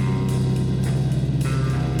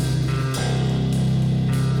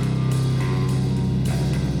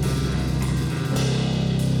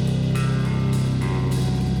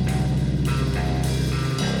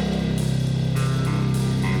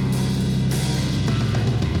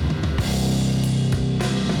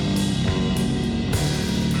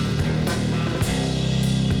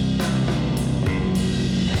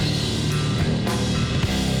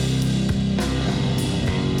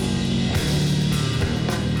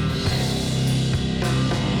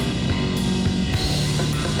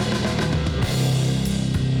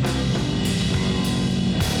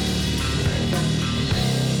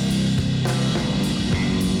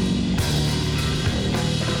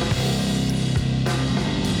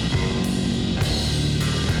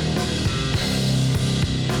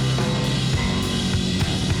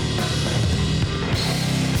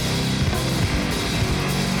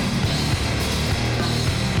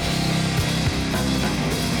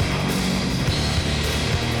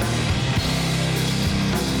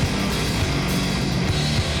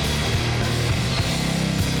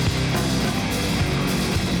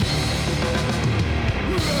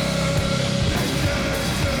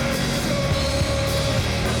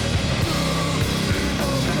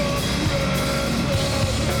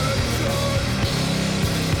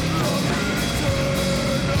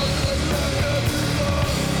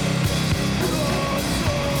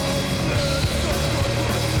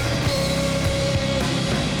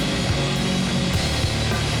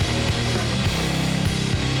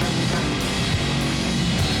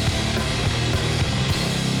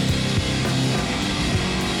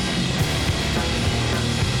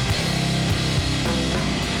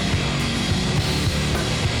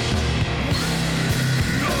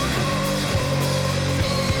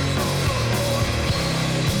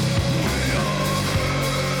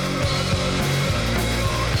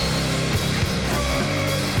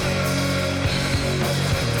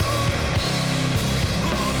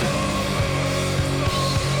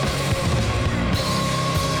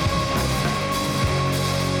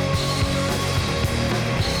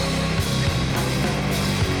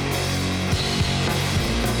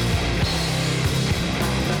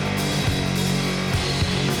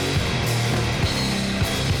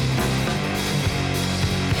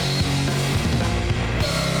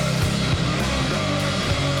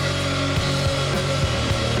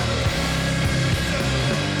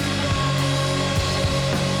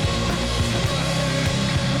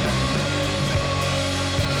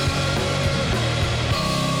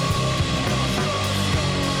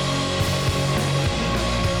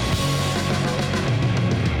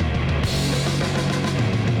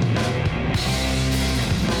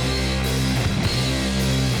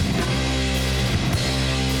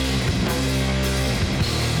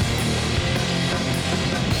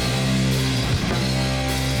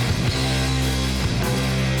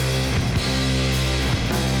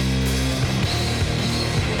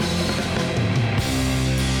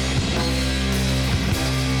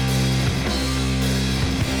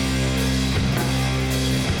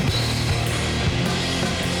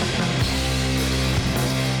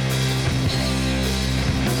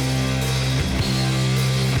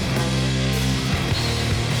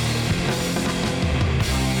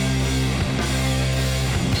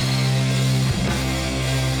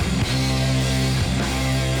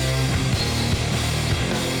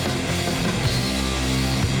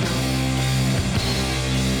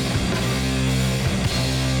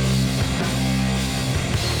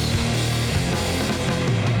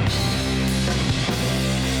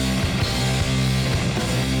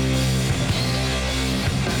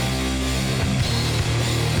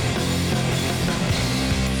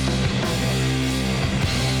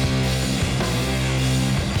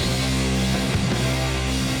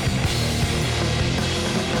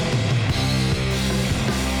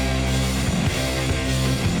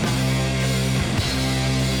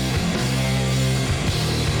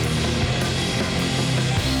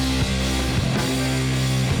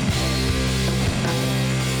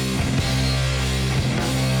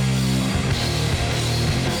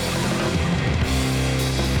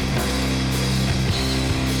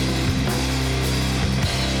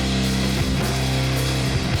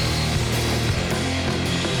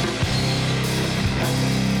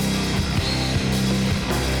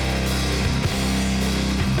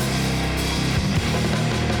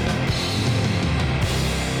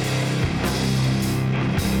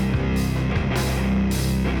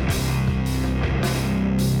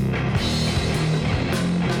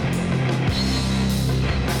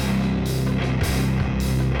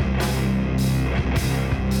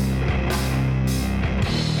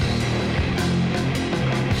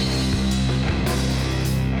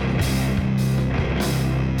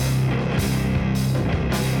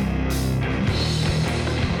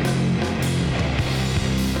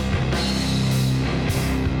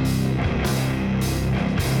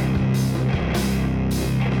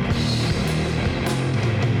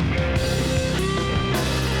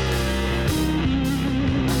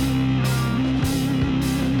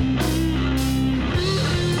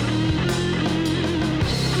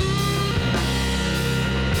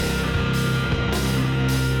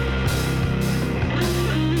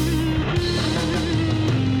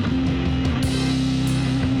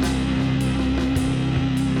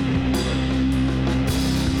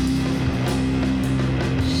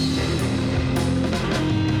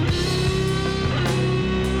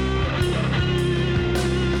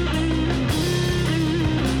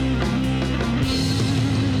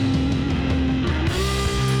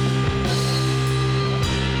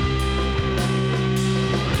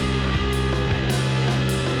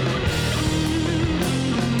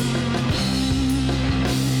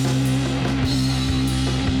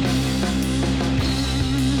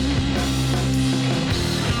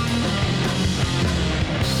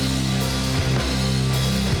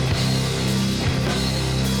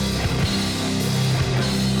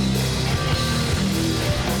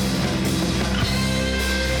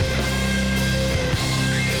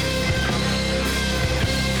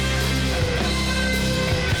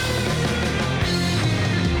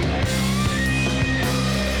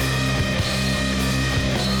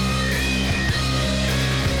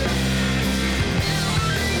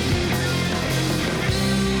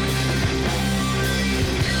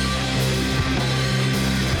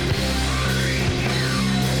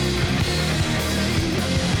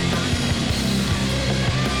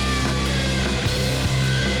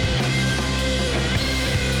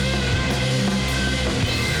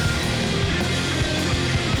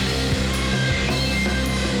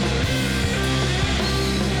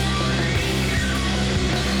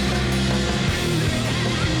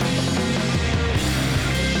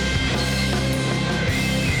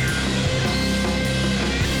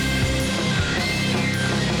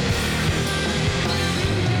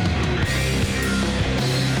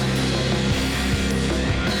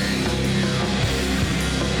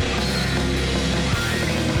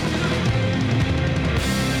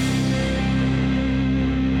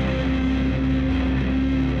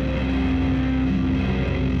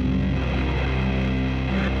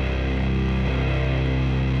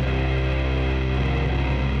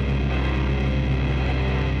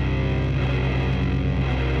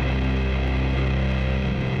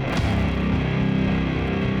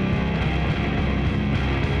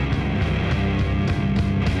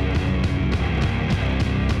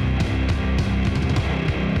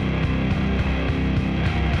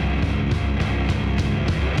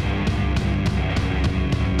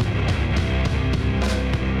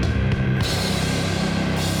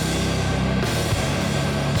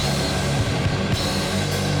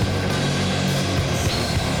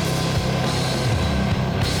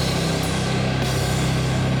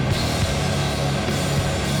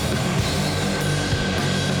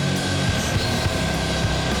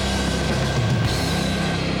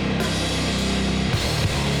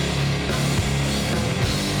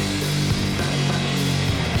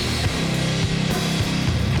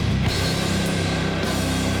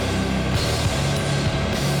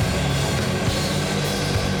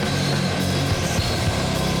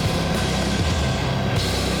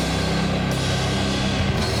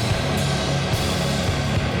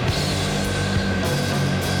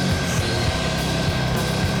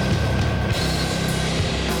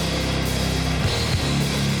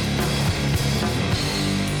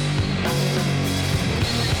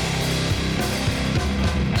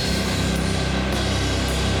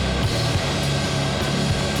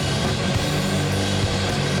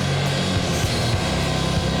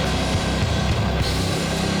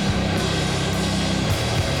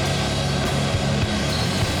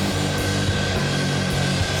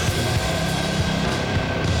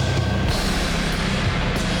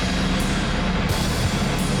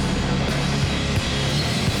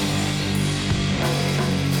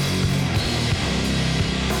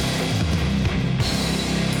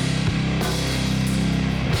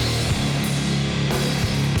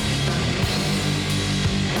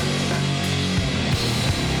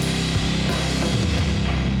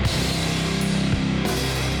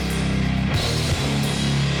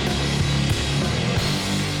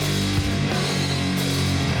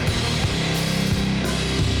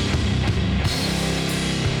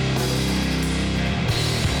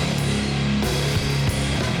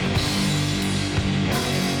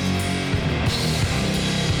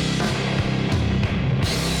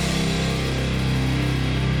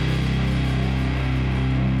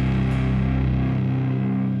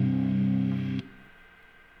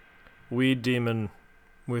 Weed Demon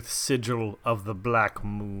with Sigil of the Black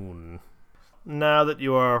Moon. Now that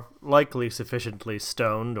you are likely sufficiently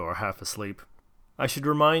stoned or half asleep, I should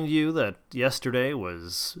remind you that yesterday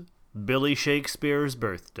was Billy Shakespeare's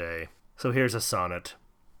birthday. So here's a sonnet.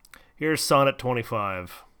 Here's Sonnet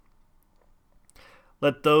 25.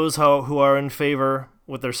 Let those who are in favor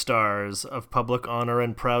with their stars of public honor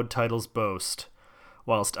and proud titles boast,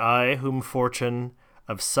 whilst I, whom fortune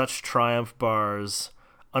of such triumph bars,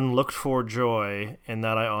 unlooked for joy in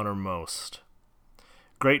that I honor most.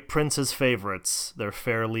 Great princes' favorites their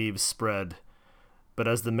fair leaves spread, but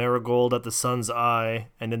as the marigold at the sun's eye,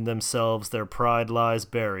 and in themselves their pride lies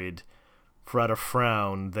buried, for at a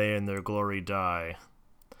frown they in their glory die.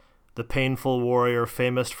 The painful warrior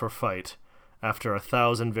famous for fight, after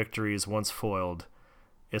 1,000 victories once foiled,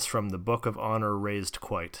 is from the book of honor raised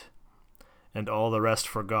quite, and all the rest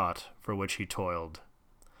forgot for which he toiled.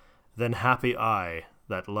 Then happy I,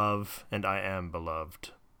 that love and I am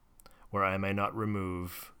beloved, where I may not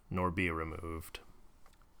remove nor be removed.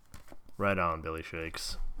 Right on, Billy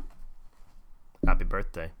Shakes. Happy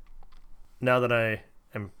birthday. Now that I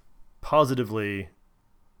am positively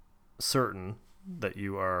certain that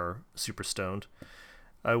you are super stoned,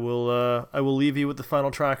 I will leave you with the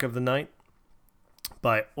final track of the night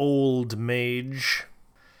by Old Mage.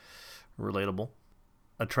 Relatable.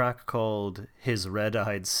 A track called His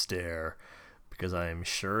Red-Eyed Stare, because I am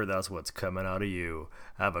sure that's what's coming out of you.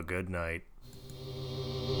 Have a good night.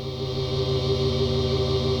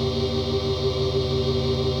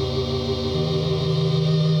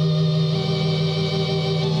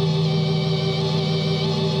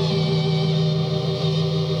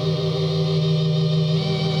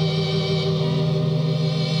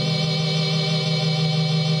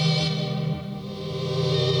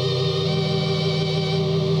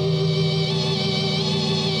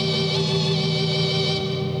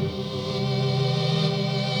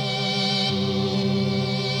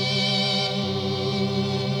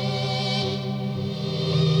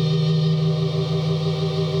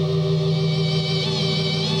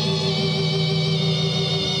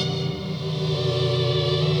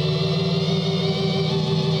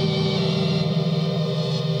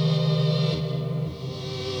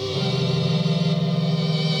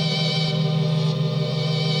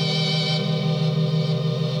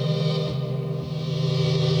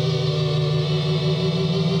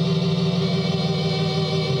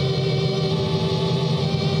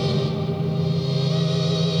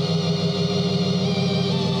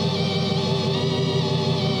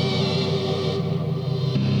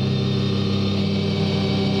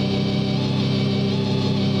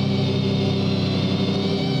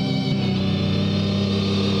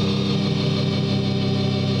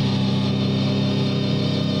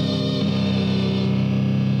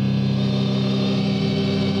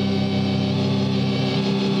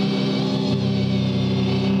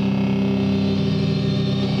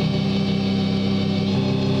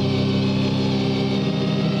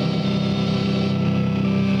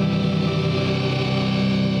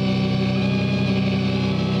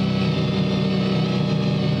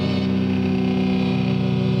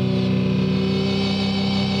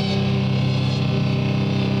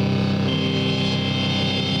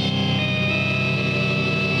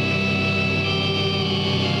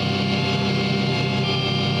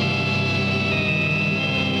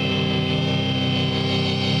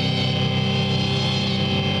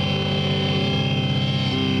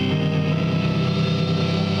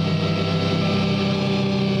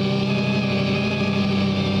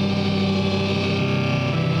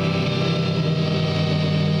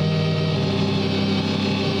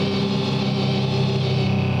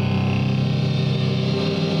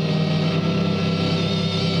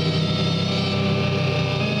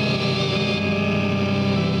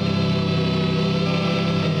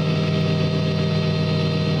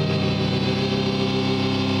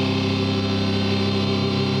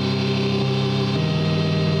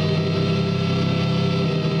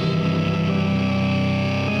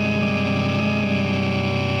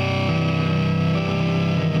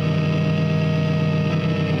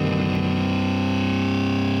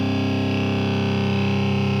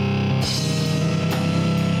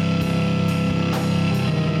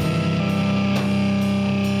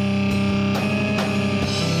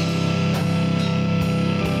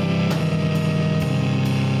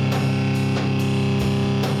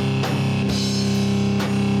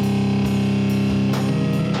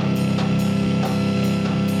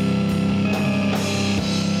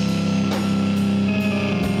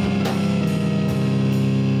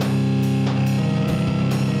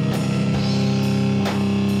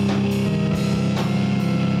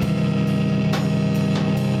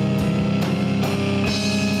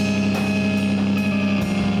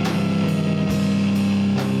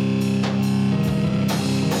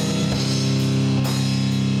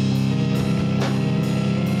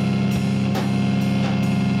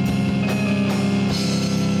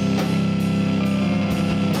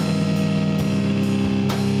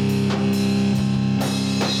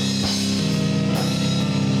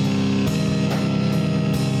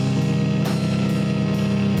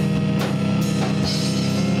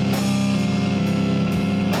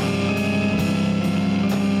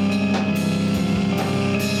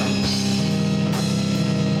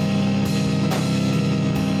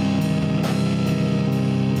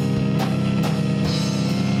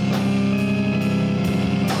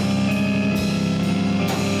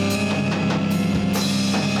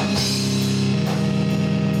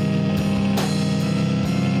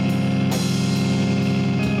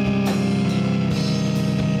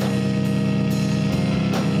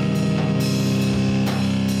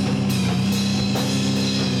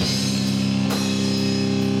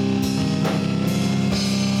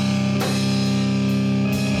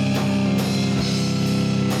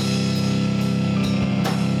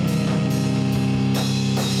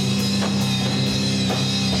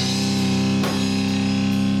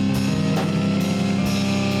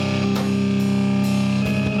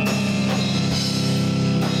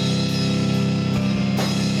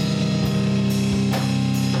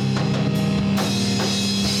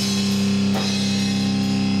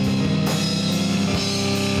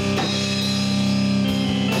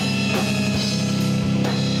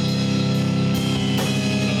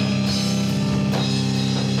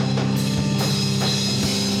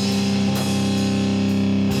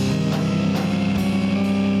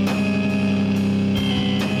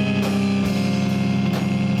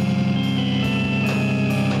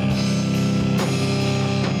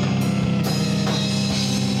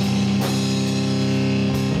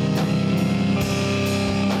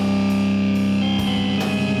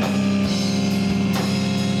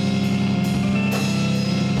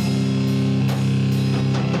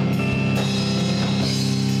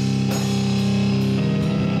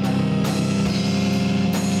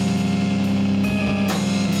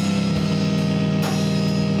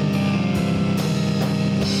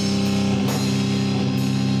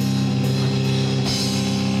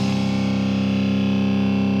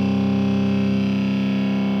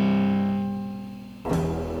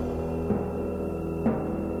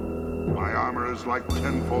 eyes like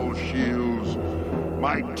tenfold shields.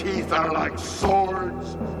 My teeth are like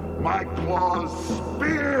swords. My claws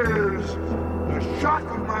spears. The shock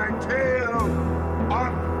of my tail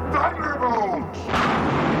are thunderbolts.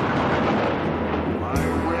 My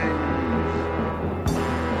wings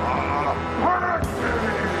are hurricanes.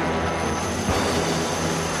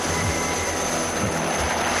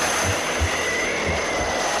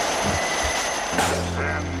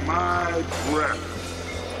 And my breath,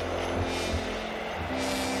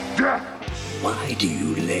 death. Why do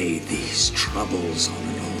you lay these troubles on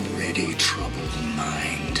an already troubled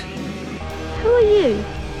mind? Who are you?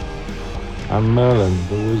 I'm Merlin,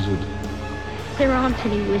 the wizard. There aren't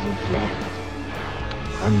any wizards left.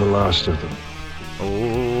 I'm the last of them.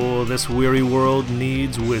 Oh, this weary world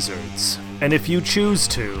needs wizards. And if you choose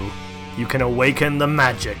to, you can awaken the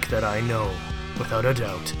magic that I know, without a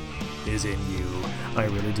doubt, is in you. I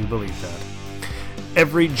really do believe that.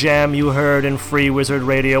 Every jam you heard in Free Wizard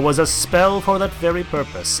Radio was a spell for that very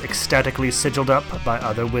purpose, ecstatically sigilled up by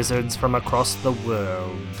other wizards from across the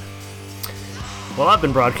world. Well, I've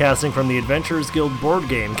been broadcasting from the Adventurers Guild Board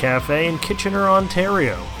Game Cafe in Kitchener,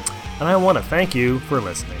 Ontario, and I want to thank you for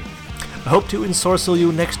listening. I hope to ensorcel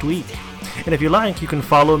you next week, and if you like, you can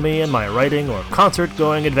follow me in my writing or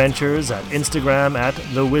concert-going adventures at Instagram at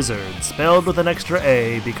The Wizard, spelled with an extra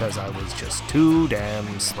A because I was just too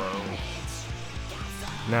damn slow.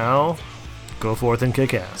 Now, go forth and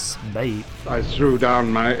kick ass. Bye. I threw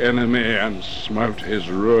down my enemy and smote his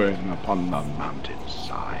ruin upon the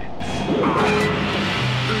mountainside.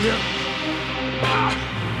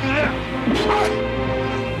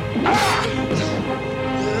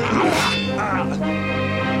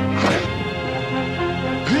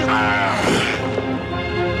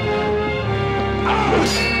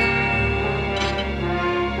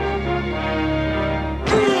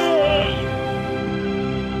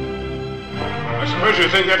 I suppose you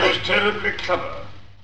think that was terribly clever.